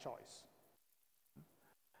that is a choice.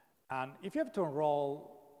 And if you have to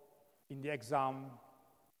enroll in the exam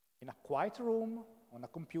in a quiet room, on a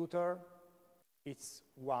computer, it's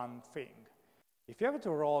one thing. If you have to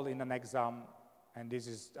enroll in an exam, and this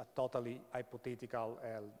is a totally hypothetical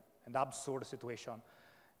and absurd situation,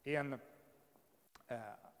 in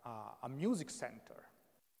a music center,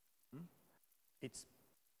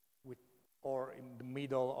 or in the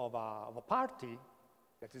middle of a party,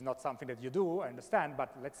 that is not something that you do, I understand,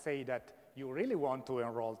 but let's say that you really want to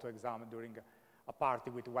enroll to exam during a party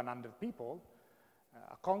with 100 people,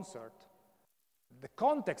 a concert, the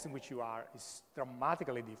context in which you are is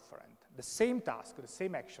dramatically different. The same task, the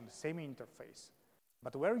same action, the same interface,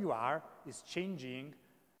 but where you are is changing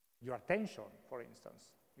your attention, for instance,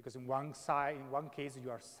 because in one case you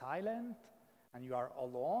are silent and you are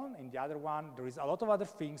alone, in the other one there is a lot of other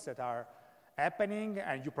things that are happening,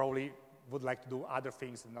 and you probably would like to do other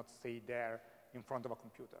things and not stay there in front of a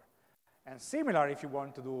computer. And similar if you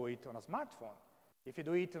want to do it on a smartphone. If you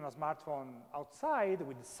do it on a smartphone outside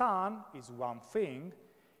with the sun is one thing.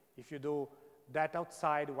 If you do that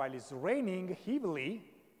outside while it's raining heavily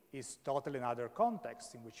is totally another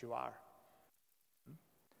context in which you are.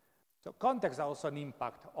 So context has also an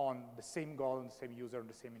impact on the same goal and the same user and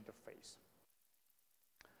the same interface.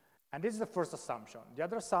 And this is the first assumption. The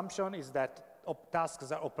other assumption is that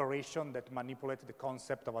tasks are operations that manipulate the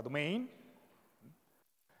concept of a domain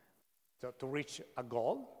to reach a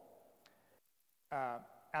goal.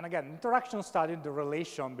 And again, interaction studies the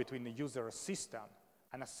relation between the user and a system.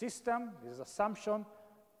 And a system is an assumption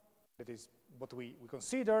that is what we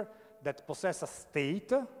consider that possess a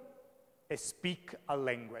state and speak a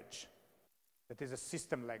language. That is a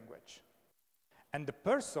system language. And the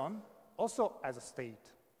person also has a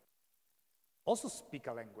state, also speak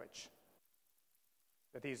a language.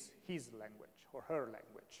 That is his language or her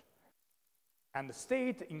language. And the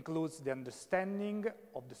state includes the understanding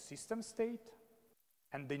of the system state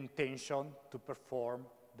and the intention to perform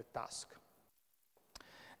the task.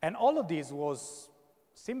 And all of this was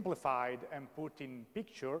simplified and put in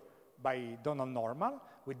picture by Donald Norman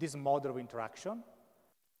with this model of interaction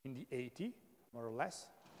in the 80s, more or less.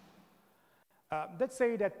 Let's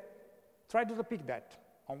say that, try to depict that.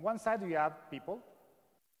 On one side you have people,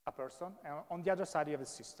 a person, and on the other side you have a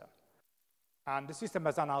system. And the system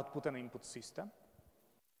has an output and input system.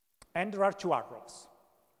 And there are two arrows.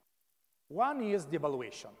 One is the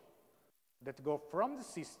evaluation that go from the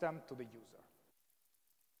system to the user.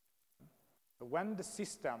 When the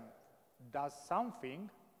system does something,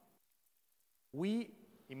 we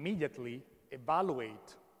immediately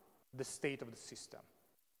evaluate the state of the system.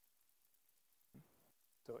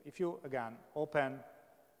 So if you, again, open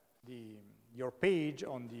your page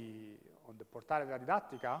on the Portale della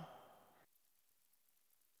Didattica,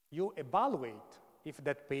 you evaluate if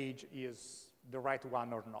that page is the right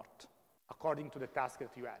one or not, according to the task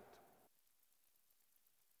that you had.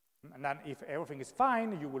 And then if everything is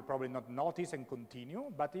fine, you will probably not notice and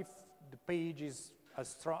continue, but if the page is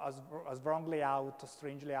as wrong layout,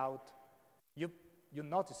 strange layout, you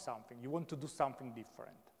notice something, you want to do something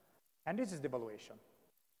different. And this is the evaluation.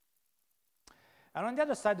 And on the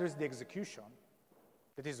other side, there is the execution.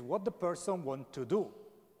 That is what the person wants to do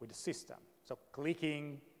with the system. So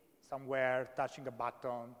clicking somewhere, touching a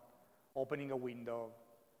button, opening a window,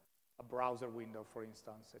 a browser window, for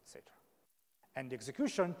instance, etc. And the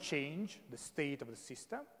execution changes the state of the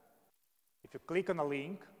system. If you click on a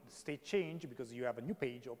link, the state changes because you have a new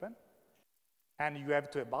page open, and you have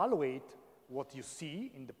to evaluate what you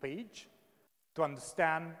see in the page to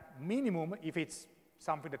understand minimum if it's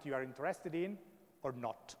something that you are interested in or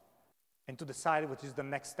not, and to decide what is the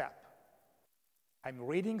next step. I'm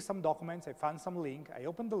reading some documents, I found some link, I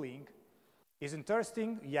open the link. Is it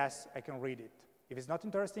interesting? Yes, I can read it. If it's not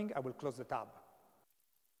interesting, I will close the tab.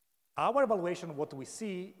 Our evaluation of what we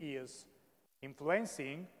see is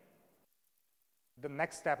influencing the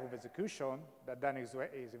next step of execution that then is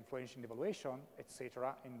influencing the evaluation,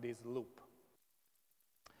 etc., in this loop.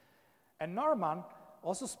 And Norman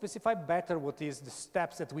also specified better what is the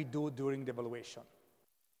steps that we do during the evaluation.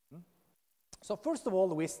 So first of all,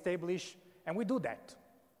 we establish, and we do that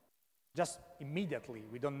just immediately,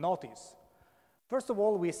 we don't notice. First of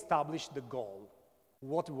all, we establish the goal,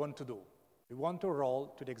 what we want to do. We want to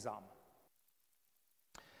enroll to the exam.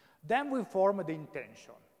 Then we form the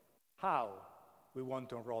intention. How? we want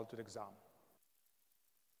to enroll to the exam.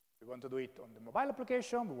 We want to do it on the mobile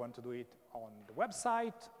application, we want to do it on the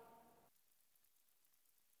website,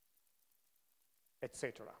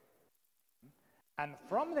 etc. And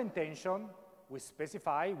from the intention, we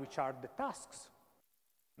specify which are the tasks,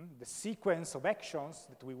 the sequence of actions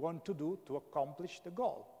that we want to do to accomplish the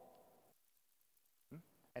goal,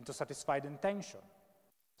 and to satisfy the intention.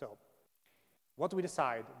 So, what we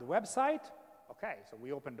decide? The website, okay, so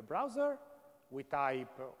we open the browser, we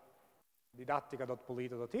type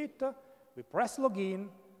didattica.polito.it, we press login,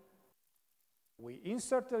 we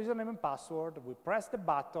insert the username and password, we press the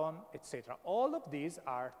button, etc. All of these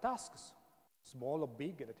are tasks, small or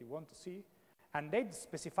big, that you want to see, and they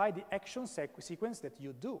specify the action sequence that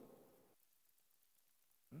you do.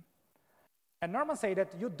 And Norman said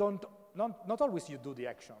that you don't, not always you do the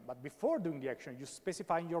action, but before doing the action, you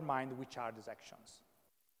specify in your mind which are these actions,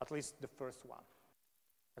 at least the first one.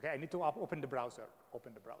 Okay, I need to open the browser,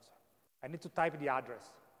 I need to type the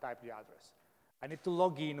address, I need to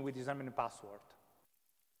log in with username and password.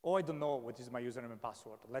 Oh, I don't know what is my username and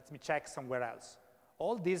password. Let me check somewhere else.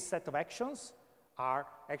 All these set of actions are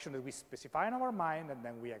actions that we specify in our mind and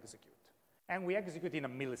then we execute. And we execute in a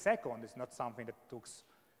millisecond. It's not something that took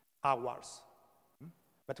hours.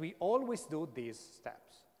 But we always do these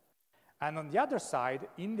steps. And on the other side,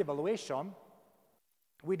 in the evaluation,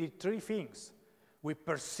 we did three things. We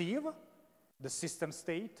perceive the system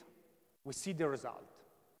state, we see the result.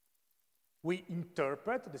 We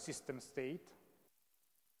interpret the system state.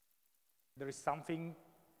 There is something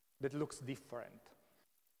that looks different.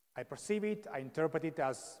 I perceive it, I interpret it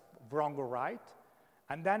as wrong or right,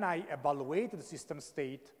 and then I evaluate the system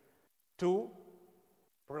state to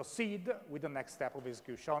proceed with the next step of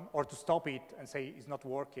execution, or to stop it and say it's not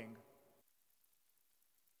working.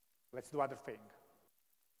 Let's do other thing.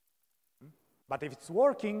 But if it's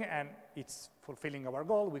working and it's fulfilling our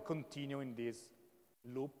goal, we continue in this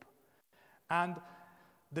loop. And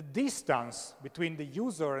the distance between the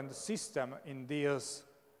user and the system in this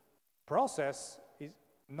process is,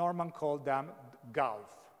 Norman called them gulf.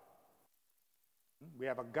 We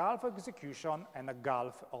have a gulf of execution and a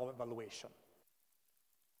gulf of evaluation.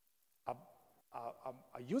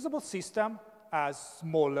 A usable system has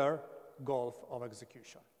smaller gulf of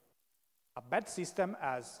execution. A bad system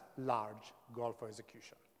has large gulf of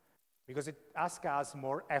execution because it asks us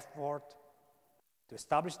more effort to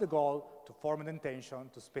establish the goal, to form an intention,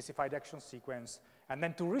 to specify the action sequence, and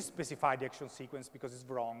then to re-specify the action sequence because it's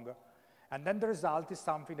wrong. And then the result is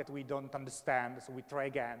something that we don't understand, so we try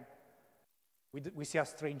again. We see a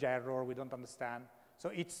strange error, we don't understand. So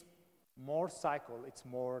it's more cycle, it's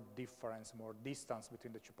more difference, more distance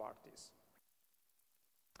between the two parties.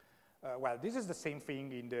 Well, this is the same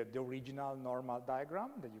thing in the original normal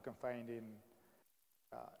diagram that you can find in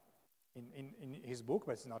his book,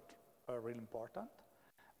 but it's not really important.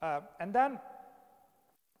 And then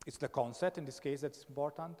it's the concept in this case that's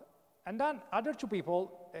important. And then other two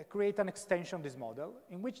people create an extension of this model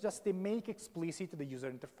in which just they make explicit the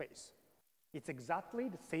user interface. It's exactly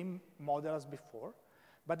the same model as before,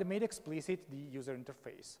 but they made explicit the user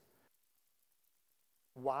interface.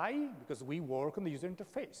 Why? Because we work on the user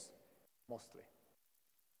interface, mostly.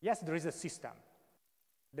 Yes, there is a system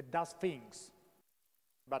that does things,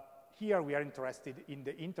 but here we are interested in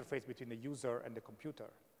the interface between the user and the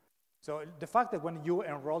computer. So the fact that when you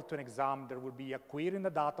enroll to an exam, there will be a query in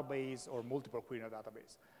the database or multiple queries in the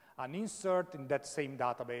database, an insert in that same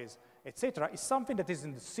database, etc., is something that is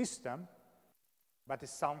in the system, but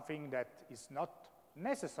it's something that is not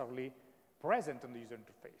necessarily present on the user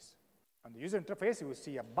interface. On the user interface, you will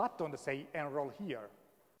see a button that says enroll here,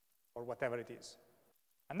 or whatever it is.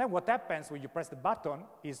 And then what happens when you press the button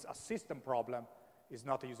is a system problem, is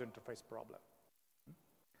not a user interface problem.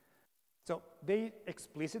 So they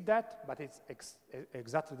explicit that, but it's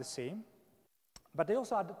exactly the same. But they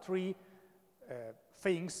also add three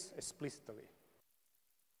things explicitly.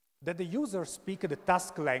 That the user speaks the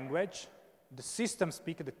task language, the system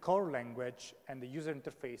speaks the core language, and the user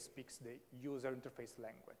interface speaks the user interface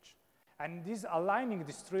language. And this aligning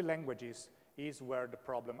these three languages is where the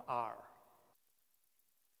problems are.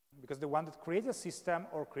 Because the one that creates a system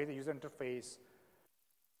or creates a user interface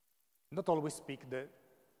not always speak the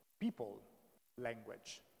people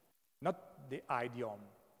language, not the idiom,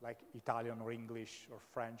 like Italian or English or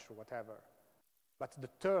French or whatever, but the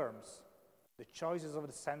terms, the choices of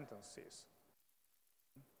the sentences,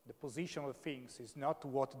 the position of things is not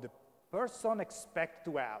what the person expects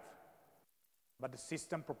to have, but the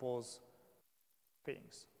system proposes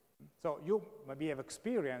things. So you maybe have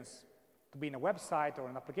experience to be in a website or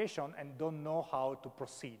an application and don't know how to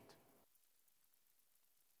proceed.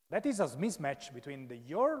 That is a mismatch between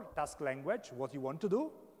your task language, what you want to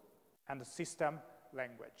do, and the system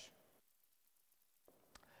language.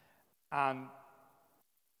 And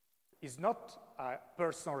it's not a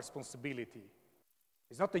personal responsibility.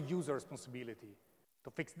 It's not a user responsibility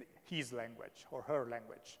to fix his language or her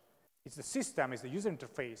language. It's the system, it's the user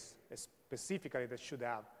interface specifically that should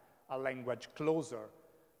have a language closer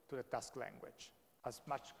to the task language, as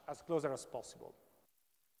closer as possible.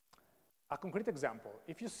 A concrete example,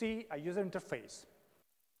 if you see a user interface,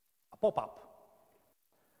 a pop-up,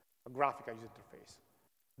 a graphical user interface,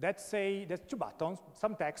 let's say there's two buttons,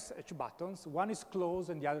 some text, two buttons, one is close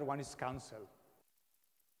and the other one is cancel.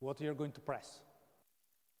 What you're going to press?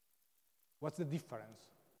 What's the difference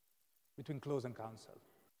between close and cancel?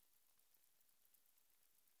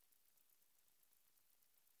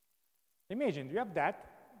 Imagine you have that,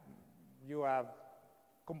 you have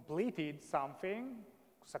completed something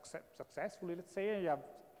successfully, let's say, you have,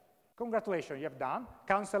 congratulations, you have done,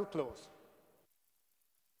 cancel, close.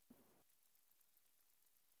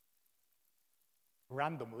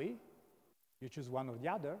 Randomly, you choose one or the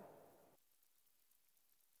other.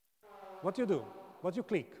 What do you do? What do you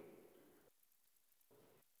click?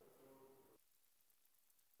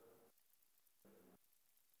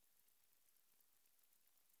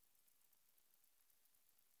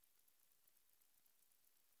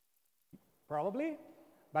 Probably,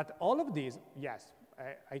 but all of these, yes,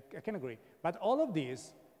 I can agree, but all of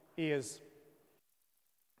these is,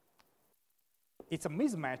 it's a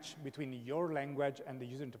mismatch between your language and the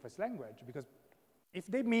user interface language, because if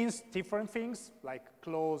they mean different things, like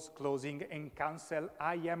close, closing, and cancel,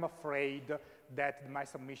 I am afraid that my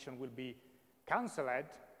submission will be canceled,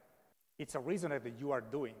 it's a reason that you are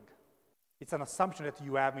doing. It's an assumption that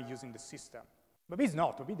you have in using the system. Maybe it's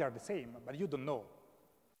not, maybe they're the same, but you don't know.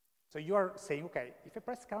 So you are saying, okay, if I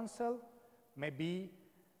press cancel, maybe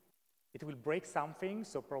it will break something,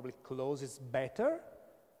 so probably close is better,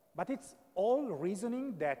 but it's all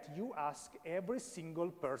reasoning that you ask every single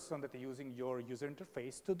person that is using your user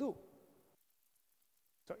interface to do.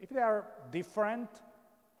 So if they are different,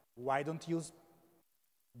 why don't you use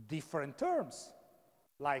different terms?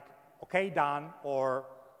 Like, okay, done, or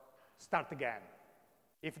start again,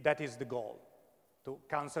 if that is the goal, to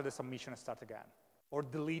cancel the submission and start again, or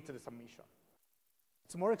delete the submission.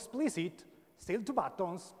 It's more explicit, still two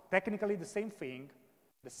buttons, technically the same thing,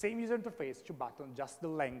 the same user interface, two buttons, just the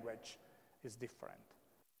language is different.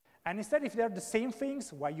 And instead, if they're the same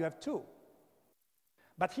things, why you have two?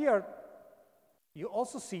 But here, you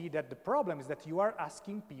also see that the problem is that you are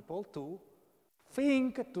asking people to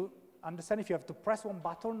think, to understand if you have to press one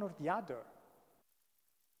button or the other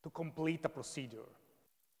to complete a procedure.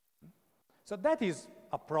 So that is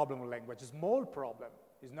a problem with language, a small problem.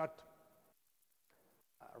 It's not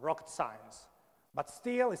rocket science, but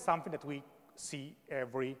still it's something that we see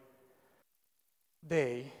every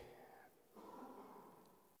day,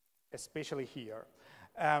 especially here.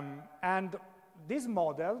 And this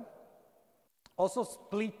model also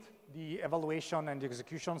split the evaluation and the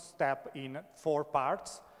execution step in 4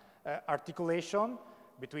 parts. Articulation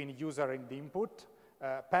between user and the input,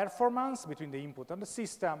 performance between the input and the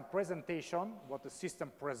system, presentation, what the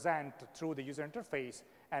system presents through the user interface,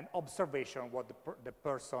 and observation, what the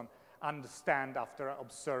person understands after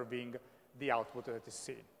observing the output that is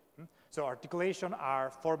seen. So articulation are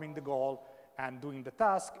forming the goal and doing the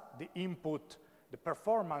task. The input, the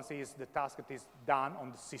performance is the task that is done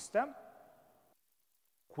on the system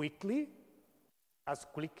quickly as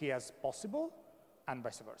possible, and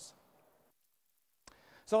vice versa.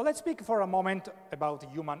 So let's speak for a moment about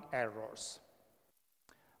human errors.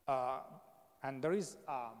 And there is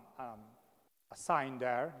a sign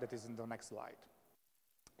there that is in the next slide.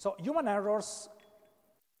 So human errors,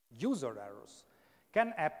 user errors,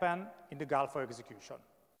 can happen in the Gulf of execution,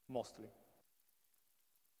 mostly.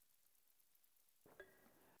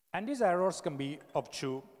 And these errors can be of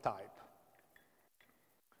 2 types.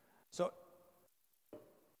 So,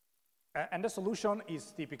 and the solution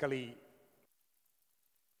is typically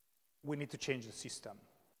we need to change the system,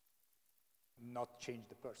 not change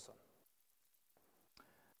the person.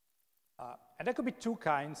 And there could be 2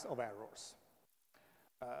 kinds of errors.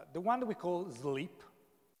 The one that we call sleep,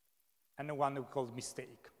 and the one that we call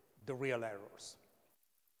mistake, the real errors.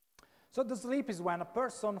 So the sleep is when a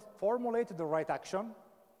person formulates the right action,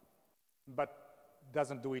 but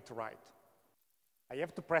doesn't do it right. I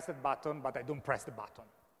have to press that button, but I don't press the button.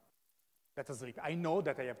 That's a sleep. I know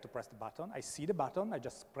that I have to press the button. I see the button. I'm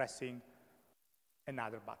just pressing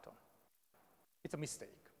another button. It's a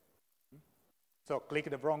mistake. So click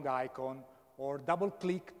the wrong icon, or double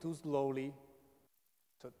click too slowly.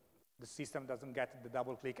 So the system doesn't get the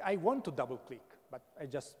double click. I want to double click, but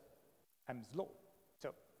I'm slow,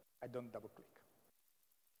 so I don't double click.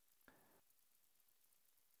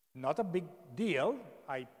 Not a big deal.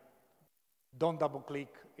 I don't double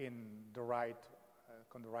click in the right,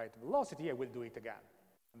 on the right velocity. I will do it again.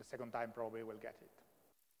 And the second time probably will get it.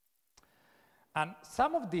 And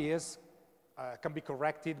some of these can be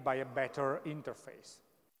corrected by a better interface.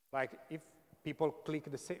 Like if people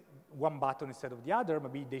click the same one button instead of the other,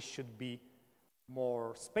 maybe they should be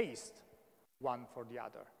more spaced, one for the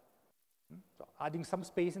other. So adding some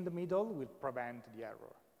space in the middle will prevent the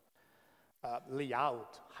error.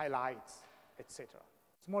 Layout, highlights, etc.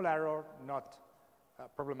 Small error, not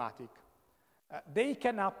problematic. They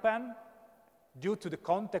can happen due to the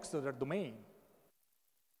context of their domain.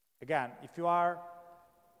 Again, if you are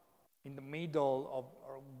in the middle of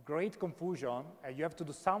great confusion and you have to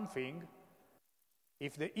do something,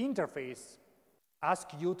 if the interface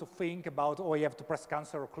asks you to think about, oh, you have to press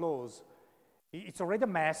cancel or close, it's already a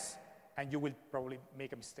mess and you will probably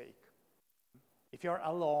make a mistake. If you're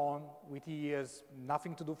alone with ears,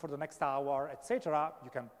 nothing to do for the next hour, etc., you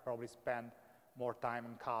can probably spend more time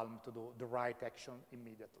and calm to do the right action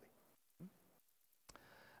immediately.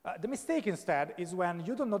 The mistake instead is when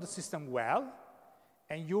you don't know the system well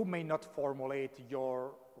and you may not formulate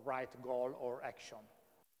your right goal or action.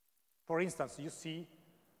 For instance, you see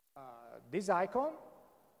this icon,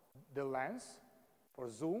 the lens for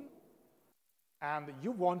zoom, and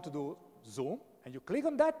you want to do zoom, and you click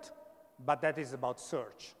on that, but that is about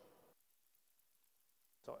search.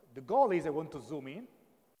 So the goal is I want to zoom in.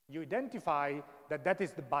 You identify that that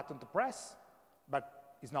is the button to press,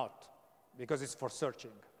 but it's not, because it's for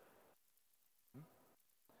searching.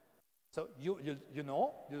 So you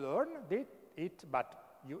know, you learn it,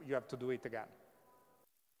 but you have to do it again.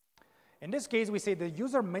 In this case, we say the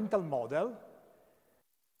user mental model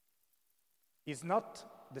is not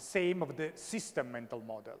the same of the system mental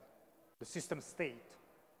model, the system state.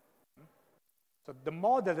 So the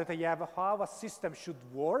model that I have of how a system should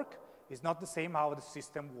work is not the same how the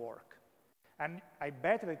system works. And I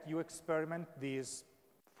bet that you experiment this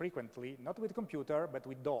frequently, not with computer, but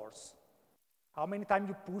with doors. How many times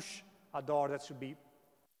you push a door that should be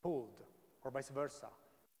pulled, or vice versa?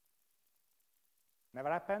 Never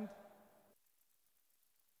happened?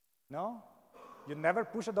 No? You never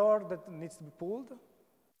push a door that needs to be pulled?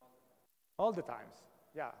 All the times,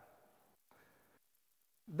 yeah.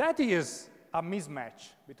 That is a mismatch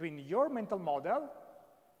between your mental model,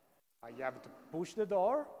 I have to push the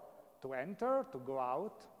door to enter, to go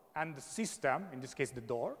out, and the system, in this case the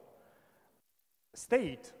door,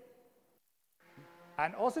 state.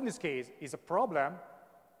 And also in this case is a problem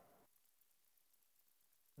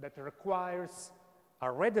that requires a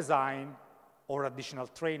redesign or additional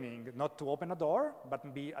training, not to open a door, but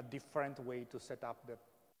maybe a different way to set up the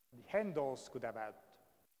handles could have helped.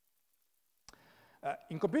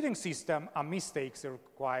 In computing system, mistakes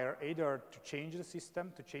require either to change the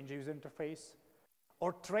system, to change the user interface,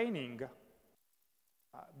 or training,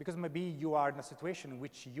 because maybe you are in a situation in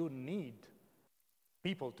which you need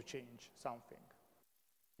people to change something.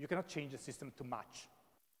 You cannot change the system too much.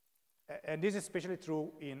 And this is especially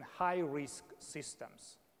true in high-risk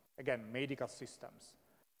systems. Again, medical systems,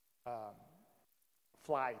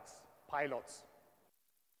 flights, pilots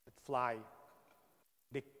that fly,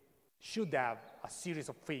 they should have a series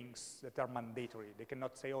of things that are mandatory. They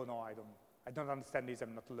cannot say, oh, no, I don't understand this,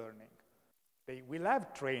 I'm not learning. They will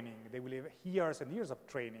have training. They will have years and years of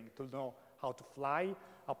training to know how to fly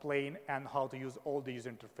a plane and how to use all the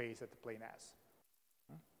user interface that the plane has.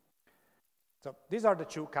 So these are the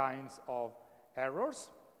two kinds of errors.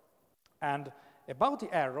 And about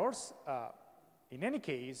the errors, in any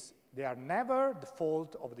case, they are never the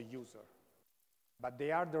fault of the user, but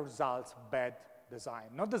they are the results of bad design,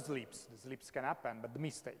 not the slips. The slips can happen, but the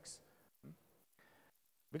mistakes.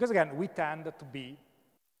 Because again, we tend to be,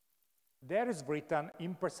 there is written,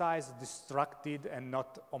 imprecise, distracted, and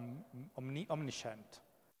not omniscient.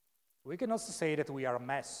 We can also say that we are a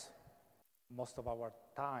mess most of our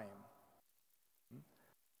time.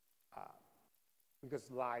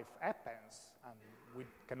 Because life happens, and we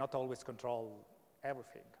cannot always control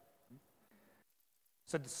everything.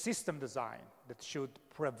 So the system design that should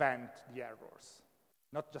prevent the errors,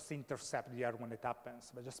 not just intercept the error when it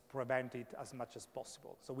happens, but just prevent it as much as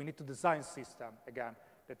possible. So we need to design systems, again,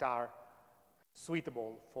 that are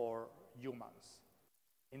suitable for humans.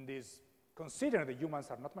 In this, considering that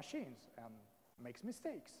humans are not machines and makes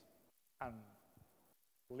mistakes, and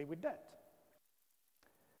live with that.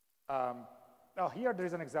 Now here there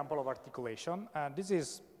is an example of articulation, and this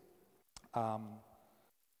is a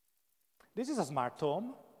smart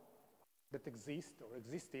home that exist or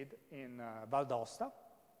existed in Val d'Aosta.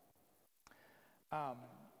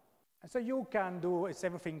 And so you can do, it's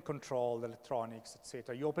everything controlled, electronics,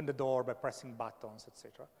 etc. You open the door by pressing buttons,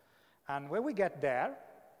 etc. And when we get there,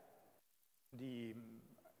 the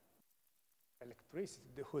electricity,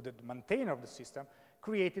 the maintainer of the system,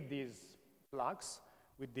 created these plugs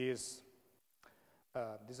with this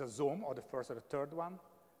is a zoom, or the first or the third one,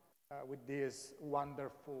 with this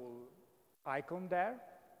wonderful icon there.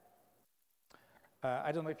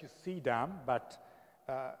 I don't know if you see them, but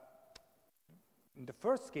in the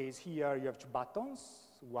first case here, you have two buttons,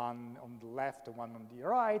 one on the left and one on the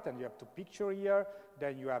right, and you have two pictures here.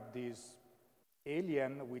 Then you have this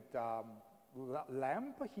alien with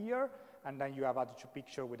lamp here, and then you have other two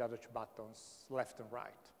pictures with other two buttons, left and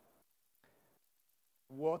right.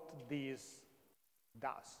 What this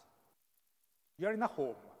does. You're in a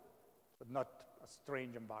home, but not a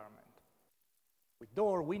strange environment. With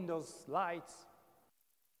door, windows, lights.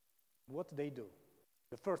 What do they do?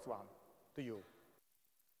 The first one, to you.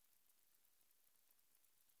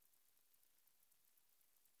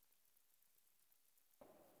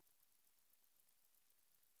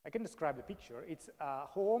 I can describe the picture. It's a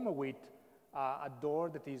home with a door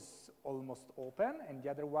that is almost open, and the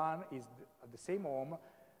other one is the same home,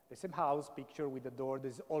 the same house picture with a door that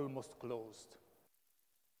is almost closed.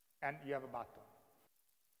 And you have a button.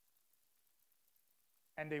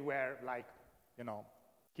 And they were like, you know,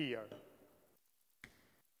 here,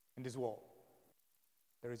 in this wall.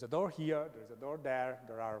 There is a door here, there is a door there,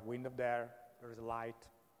 there are windows there, there is a light.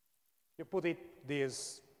 You put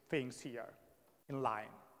these things here in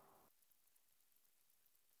line.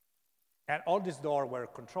 And all these doors were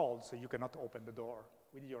controlled, so you cannot open the door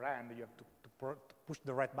with your hand. You have to push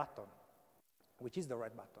the right button, which is the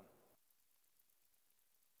right button.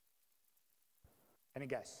 Any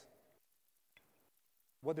guess?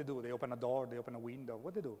 What they do? They open a door, they open a window.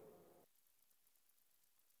 What they do?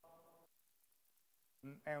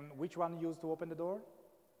 And which one used to open the door?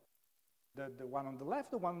 The one on the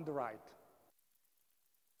left, the one on the right?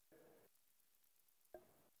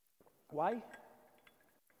 Why?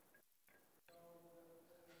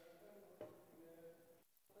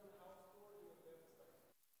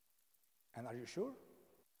 And are you sure?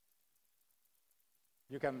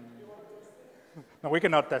 You can. No, we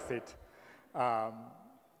cannot test it.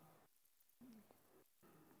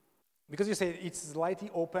 Because you say it's slightly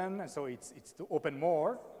open, and so it's to open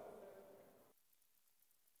more.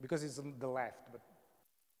 Because it's on the left. But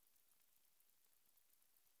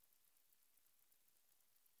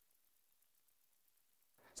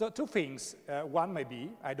so two things. One may be,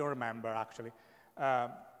 I don't remember actually,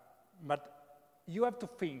 but you have to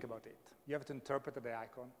think about it. You have to interpret the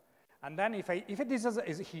icon. And then if this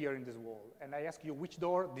is here in this wall, and I ask you which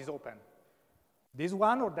door this open, this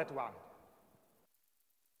one or that one?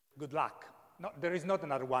 Good luck. No, there is not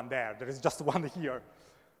another one there. There is just one here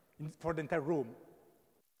for the entire room.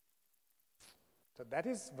 So that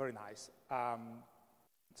is very nice.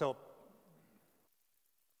 So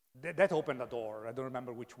that opened the door. I don't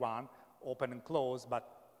remember which one, open and close, but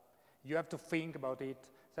you have to think about it.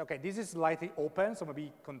 So, okay, this is slightly open, so maybe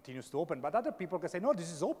it continues to open. But other people can say, no, this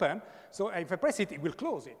is open, so if I press it, it will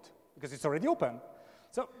close it, because it's already open.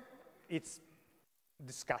 So it's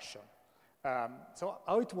discussion. So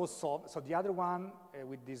how it was solved, so the other one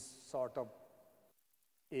with this sort of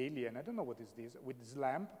alien, I don't know what is this, with this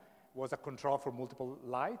lamp, was a control for multiple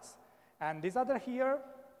lights. And this other here,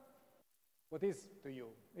 what is to you?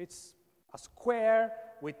 It's a square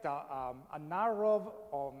with an arrow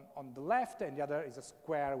on the left, and the other is a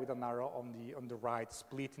square with an arrow on the right,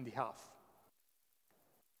 split in the half.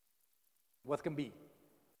 What can be?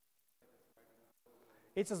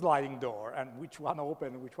 It's a sliding door, and which one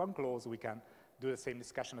open and which one close, we can do the same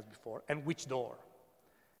discussion as before. And which door?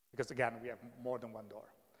 Because again, we have more than one door.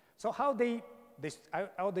 So how they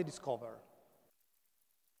discover,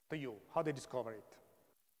 to you, how they discover it?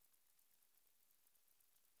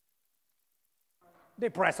 They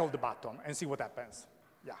press all the button and see what happens.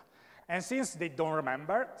 Yeah. And since they don't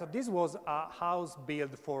remember, so this was a house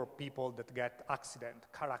built for people that get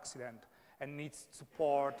car accident, and needs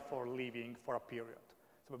support for living for a period.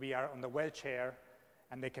 So we are on the wheelchair,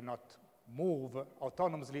 and they cannot move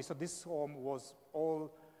autonomously. So this home was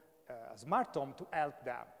all a smart home to help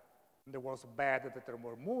them. And there was a bed that they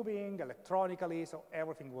were moving electronically, so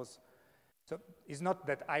everything was. So it's not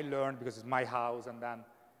that I learned because it's my house, and then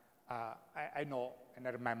I know and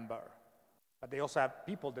I remember. But they also have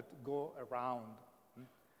people that go around.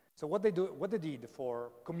 So what they did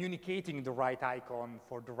for communicating the right icon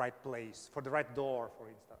for the right place, for the right door, for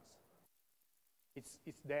instance.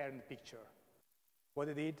 It's there in the picture. What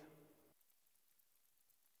they did?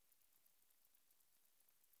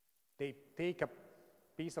 They take a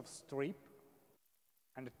piece of strip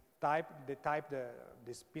and they type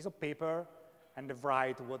this piece of paper and they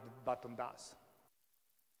write what the button does.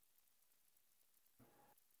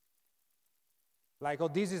 Like, oh,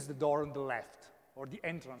 this is the door on the left, or the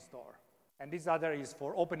entrance door. And this other is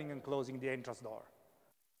for opening and closing the entrance door.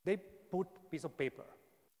 They put piece of paper.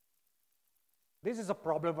 This is a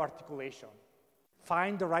problem of articulation.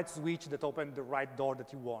 Find the right switch that opens the right door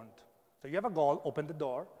that you want. So you have a goal, open the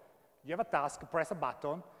door. You have a task, press a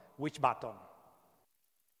button. Which button?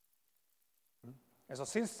 And so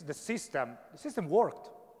since the system worked,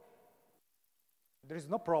 there is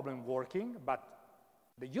no problem working, but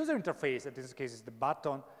the user interface, in this case is the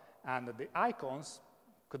button and the icons,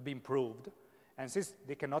 could be improved. And since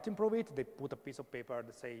they cannot improve it, they put a piece of paper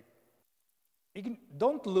that say,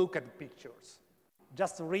 don't look at the pictures.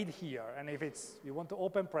 Just read here, and if you want to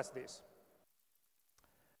open, press this.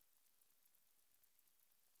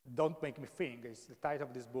 Don't make me think. It's the title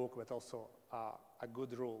of this book, but also a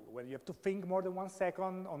good rule. When you have to think more than 1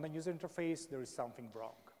 second on the user interface, there is something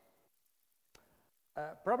wrong.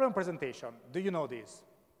 Problem presentation. Do you know this?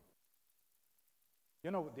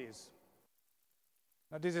 You know this.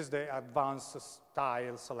 Now, this is the advanced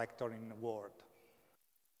style selector in Word.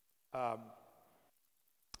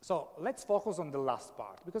 So let's focus on the last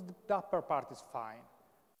part, because the upper part is fine.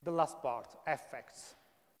 The last part, effects.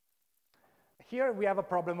 Here we have a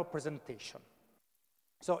problem of presentation.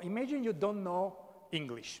 So imagine you don't know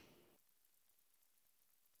English.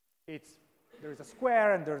 There is a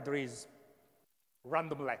square and there is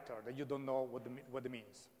random letter that you don't know what it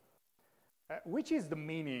means. Which is the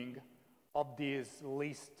meaning of this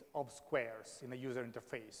list of squares in a user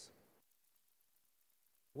interface?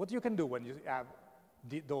 What you can do when you have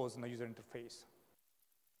those in a user interface?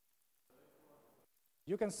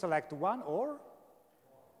 You can select one or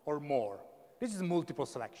more. This is multiple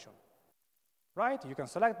selection, right? You can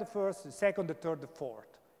select the first, the second, the third, the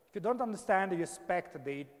fourth. If you don't understand, you expect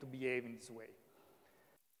it to behave in this way.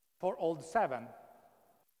 For all the 7,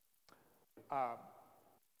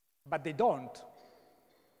 but they don't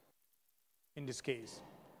in this case.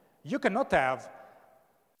 You cannot have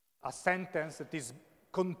a sentence that is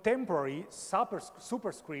contemporary,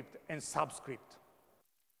 superscript, and subscript.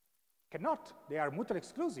 Cannot. They are mutually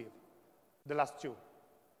exclusive, the last 2.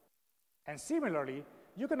 And similarly,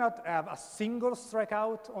 you cannot have a single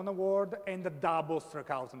strikeout on a word and a double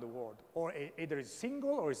strikeout on the word. Or either it's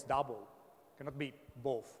single or it's double. It cannot be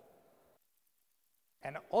both.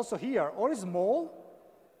 And also here, or is small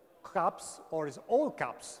caps or is all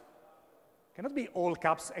caps. It cannot be all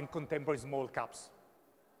caps and contemporary small caps.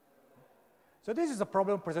 So this is a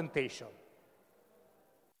problem of presentation.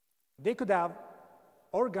 They could have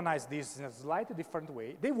organize this in a slightly different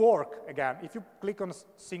way. They work, again, if you click on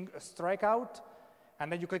strikeout,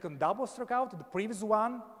 and then you click on double strikeout, the previous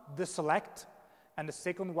one, deselect, and the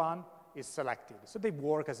second one is selected. So they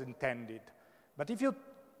work as intended. But if you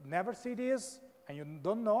never see this, and you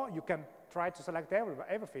don't know, you can try to select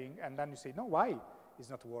everything, and then you say, no, why is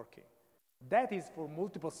not working? That is for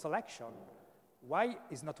multiple selection. Why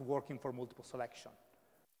is not working for multiple selection?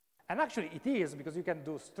 And actually, it is, because you can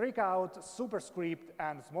do strikeout, superscript,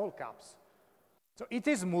 and small caps. So it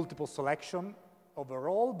is multiple selection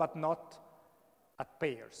overall, but not at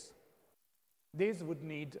pairs. This would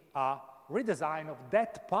need a redesign of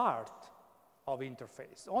that part of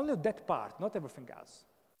interface. Only that part, not everything else.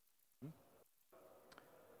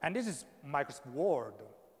 And this is Microsoft Word,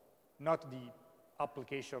 not the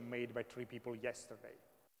application made by 3 people yesterday.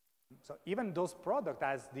 So even those products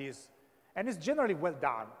has this, and it's generally well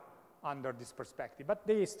done under this perspective, but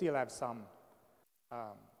they still have some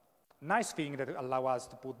nice things that allow us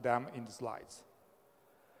to put them in the slides.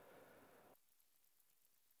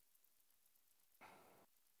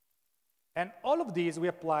 And all of these we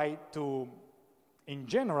apply to, in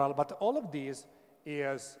general, but all of these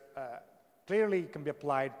is clearly can be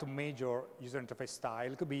applied to major user interface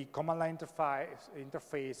style. It could be command line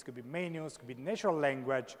interface, could be menus, could be natural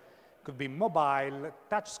language, could be mobile,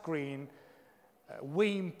 touch screen,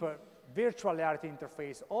 WIMP, virtual reality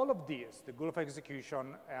interface. All of these, the goal of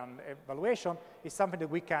execution and evaluation, is something that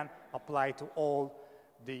we can apply to all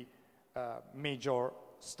the major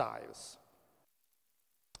styles.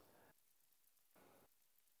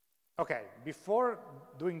 Okay, before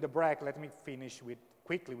doing the break, let me finish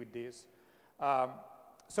quickly with this.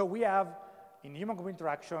 So we have, in human-computer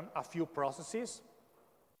interaction, a few processes.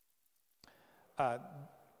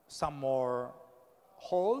 Some more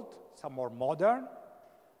old, some more modern,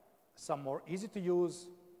 some more easy to use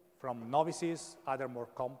from novices, other more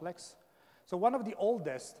complex. So one of the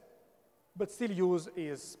oldest but still use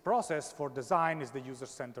is process for design is the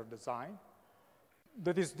user-centered design.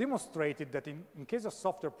 That is demonstrated that in case of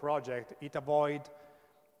software project, it avoids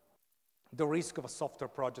the risk of a software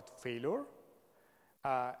project failure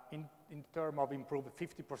in terms of improve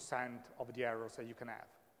 50% of the errors that you can have,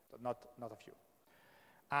 so not a few.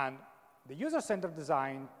 And the user-centered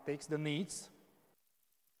design takes the needs,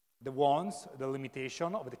 the wants, the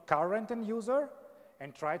limitation of the current end user,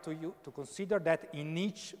 and try to consider that in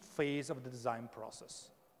each phase of the design process.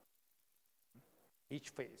 Each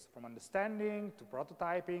phase, from understanding to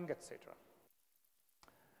prototyping, etc.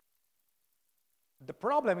 The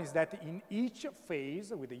problem is that in each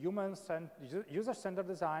phase with the user-centered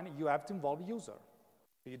design, you have to involve user.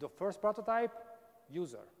 You do a first prototype,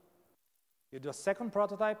 user. You do a second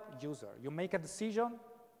prototype, user. You make a decision,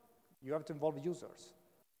 you have to involve users.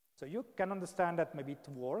 So you can understand that maybe it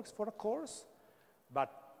works for a course,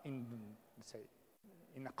 but let's say,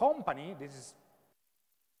 in a company, this is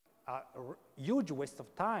a huge waste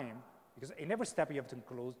of time, because in every step you have to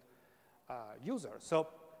include users. So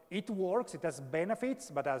it works, it has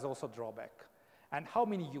benefits, but has also drawback. And how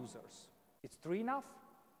many users? Is 3 enough?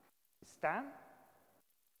 Is 10?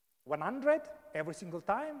 100 every single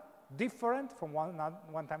time? Different from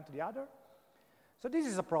one time to the other? So this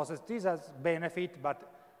is a process. This has benefit, but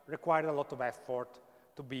requires a lot of effort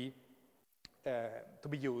to be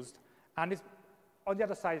used. And it's, on the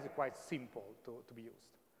other side, it's quite simple to be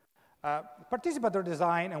used. Participatory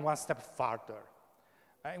design and one step further,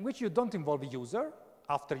 in which you don't involve a user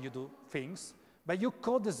after you do things, but you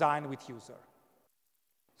co-design with user.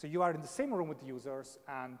 So you are in the same room with users,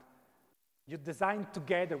 and you design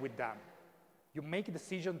together with them. You make a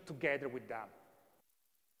decision together with them.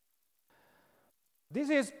 This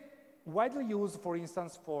is widely used, for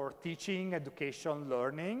instance, for teaching, education,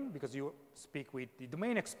 learning, because you speak with the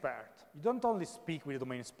domain expert. You don't only speak with the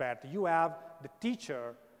domain expert, you have the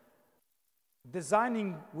teacher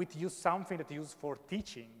designing with you something that is used for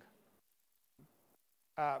teaching.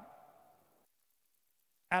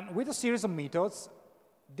 And with a series of methods,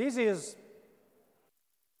 this is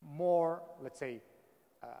more, let's say,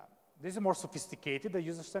 this is more sophisticated, the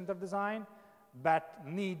user-centered design, but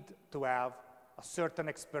need to have a certain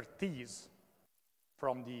expertise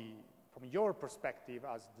from your perspective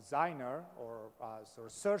as a designer or as a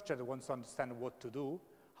researcher that wants to understand what to do,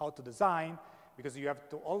 how to design, because you have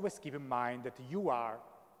to always keep in mind that you are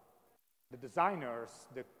the designers,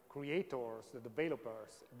 the creators, the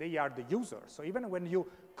developers, they are the users. So even when you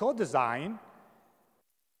co-design,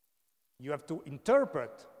 you have to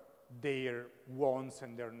interpret their wants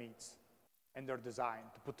and their needs and their design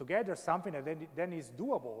to put together something that then is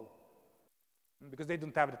doable, because they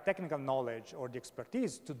don't have the technical knowledge or the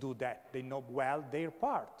expertise to do that. They know well their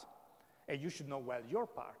part, and you should know well your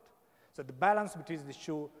part. So the balance between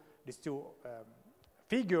these two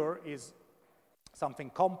figure is something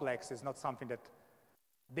complex. It's not something that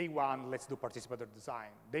day one, let's do participatory design.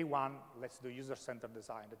 Day one, let's do user-centered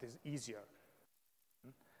design. That is easier.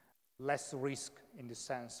 Less risk in the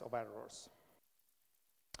sense of errors.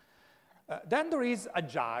 Then there is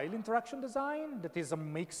agile interaction design. That is a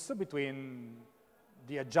mix between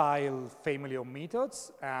the agile family of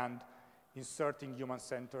methods and inserting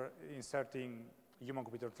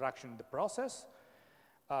human-computer interaction in the process.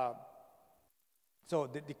 So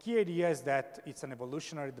the key idea is that it's an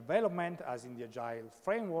evolutionary development, as in the agile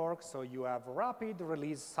framework. So you have a rapid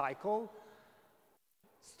release cycle,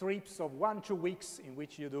 strips of 1-2 weeks in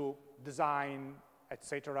which you do design,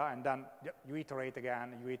 etc., and then you iterate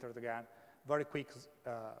again, very quick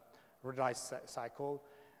release cycle,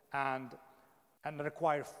 and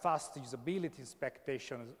require fast usability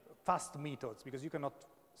inspections, fast methods, because you cannot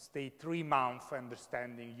stay 3 months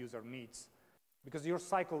understanding user needs, because your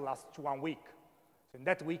cycle lasts 1 week. So in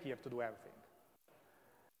that week, you have to do everything.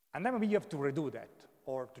 And then maybe you have to redo that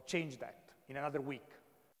or to change that in another week.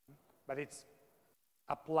 But it's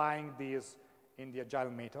applying these in the agile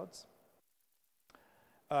methods.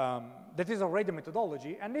 That is already a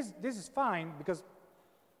methodology, and this is fine because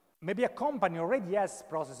maybe a company already has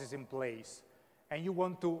processes in place, and you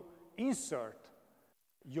want to insert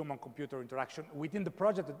human-computer interaction within the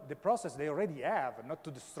project, the process they already have, not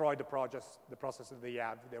to destroy the process that they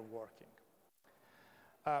have, they're working.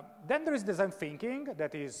 Then there is design thinking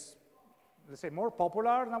that is, let's say, more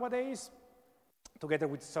popular nowadays, together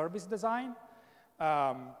with service design.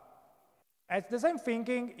 As design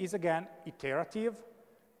thinking is, again, iterative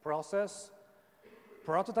process,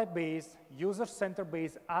 prototype-based,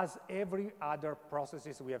 user-centered-based, as every other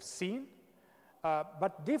processes we have seen.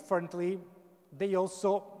 But differently, they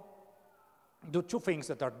also do 2 things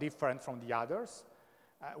that are different from the others.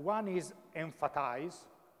 One is emphasize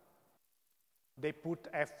they put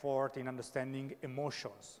effort in understanding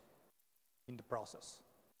emotions in the process,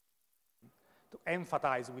 to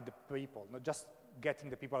empathize with the people, not just getting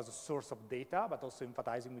the people as a source of data, but also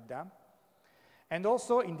empathizing with them. And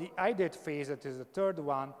also in the ideate phase, that is the third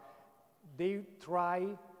one, they try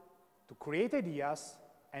to create ideas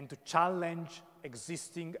and to challenge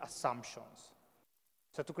existing assumptions.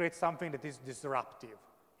 So to create something that is disruptive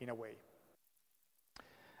in a way.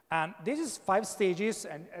 And this is 5 stages,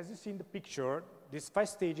 and as you see in the picture, these 5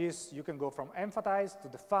 stages, you can go from empathize to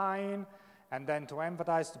define, and then to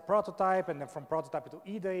empathize to prototype, and then from prototype to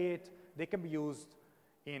ideate. They can be used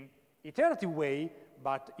in iterative way,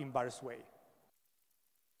 but in various ways.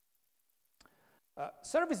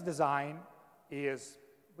 Service design is,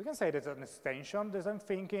 we can say that's an extension of design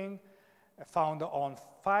thinking found on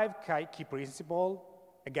 5 key principles.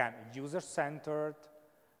 Again, user-centered,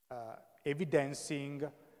 evidencing,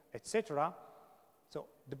 etc. So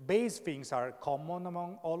the base things are common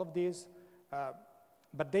among all of these,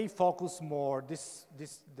 but they focus more, this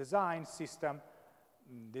design system,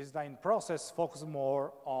 design process focus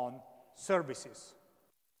more on services,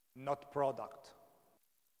 not product.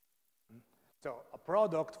 So a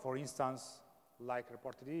product, for instance, like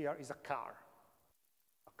reported here, is a car.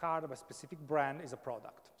 A car of a specific brand is a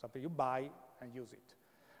product, something you buy and use it.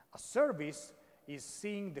 A service is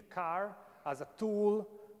seeing the car as a tool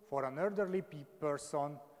for an elderly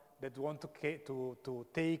person that want to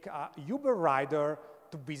take a Uber rider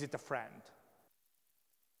to visit a friend.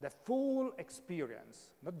 The full experience,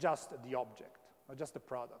 not just the object, not just the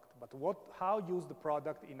product, but how use the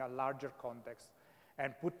product in a larger context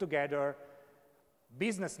and put together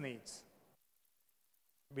business needs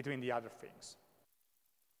between the other things.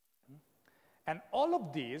 And all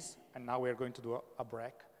of these, and now we're going to do a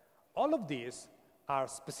break, all of these are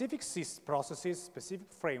specific processes,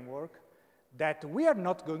 specific framework that we are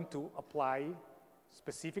not going to apply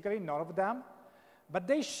specifically, none of them, but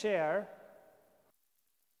they share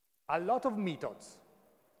a lot of methods.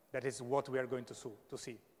 That is what we are going to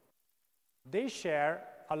see. They share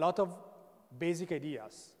a lot of basic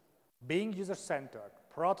ideas. Being user-centered,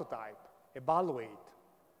 prototype, evaluate,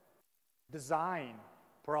 design,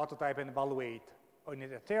 prototype, and evaluate in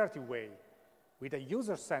an iterative way with a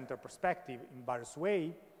user-centered perspective in various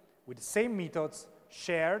ways, with the same methods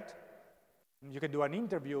shared. You can do an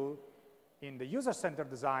interview in the user-centered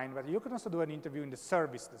design, but you can also do an interview in the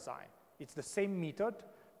service design. It's the same method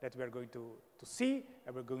that we're going to see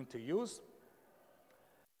and we're going to use.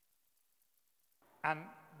 And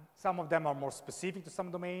some of them are more specific to some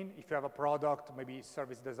domain. If you have a product, maybe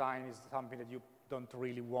service design is something that you don't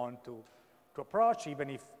really want to approach, even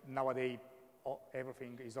if nowadays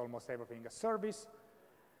almost everything a service.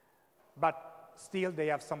 But still, they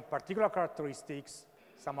have some particular characteristics.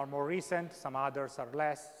 Some are more recent, some others are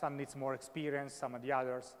less, some needs more experience, some of the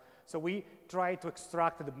others. So we try to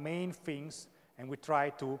extract the main things, and we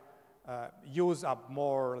try to use a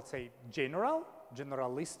more, let's say,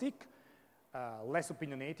 generalistic, less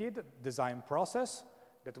opinionated design process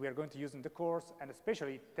that we are going to use in the course, and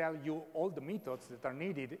especially tell you all the methods that are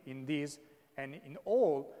needed in this and in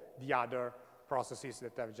all the other processes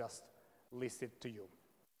that I've just listed to you.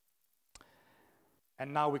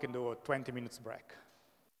 And now we can do a 20 minutes break.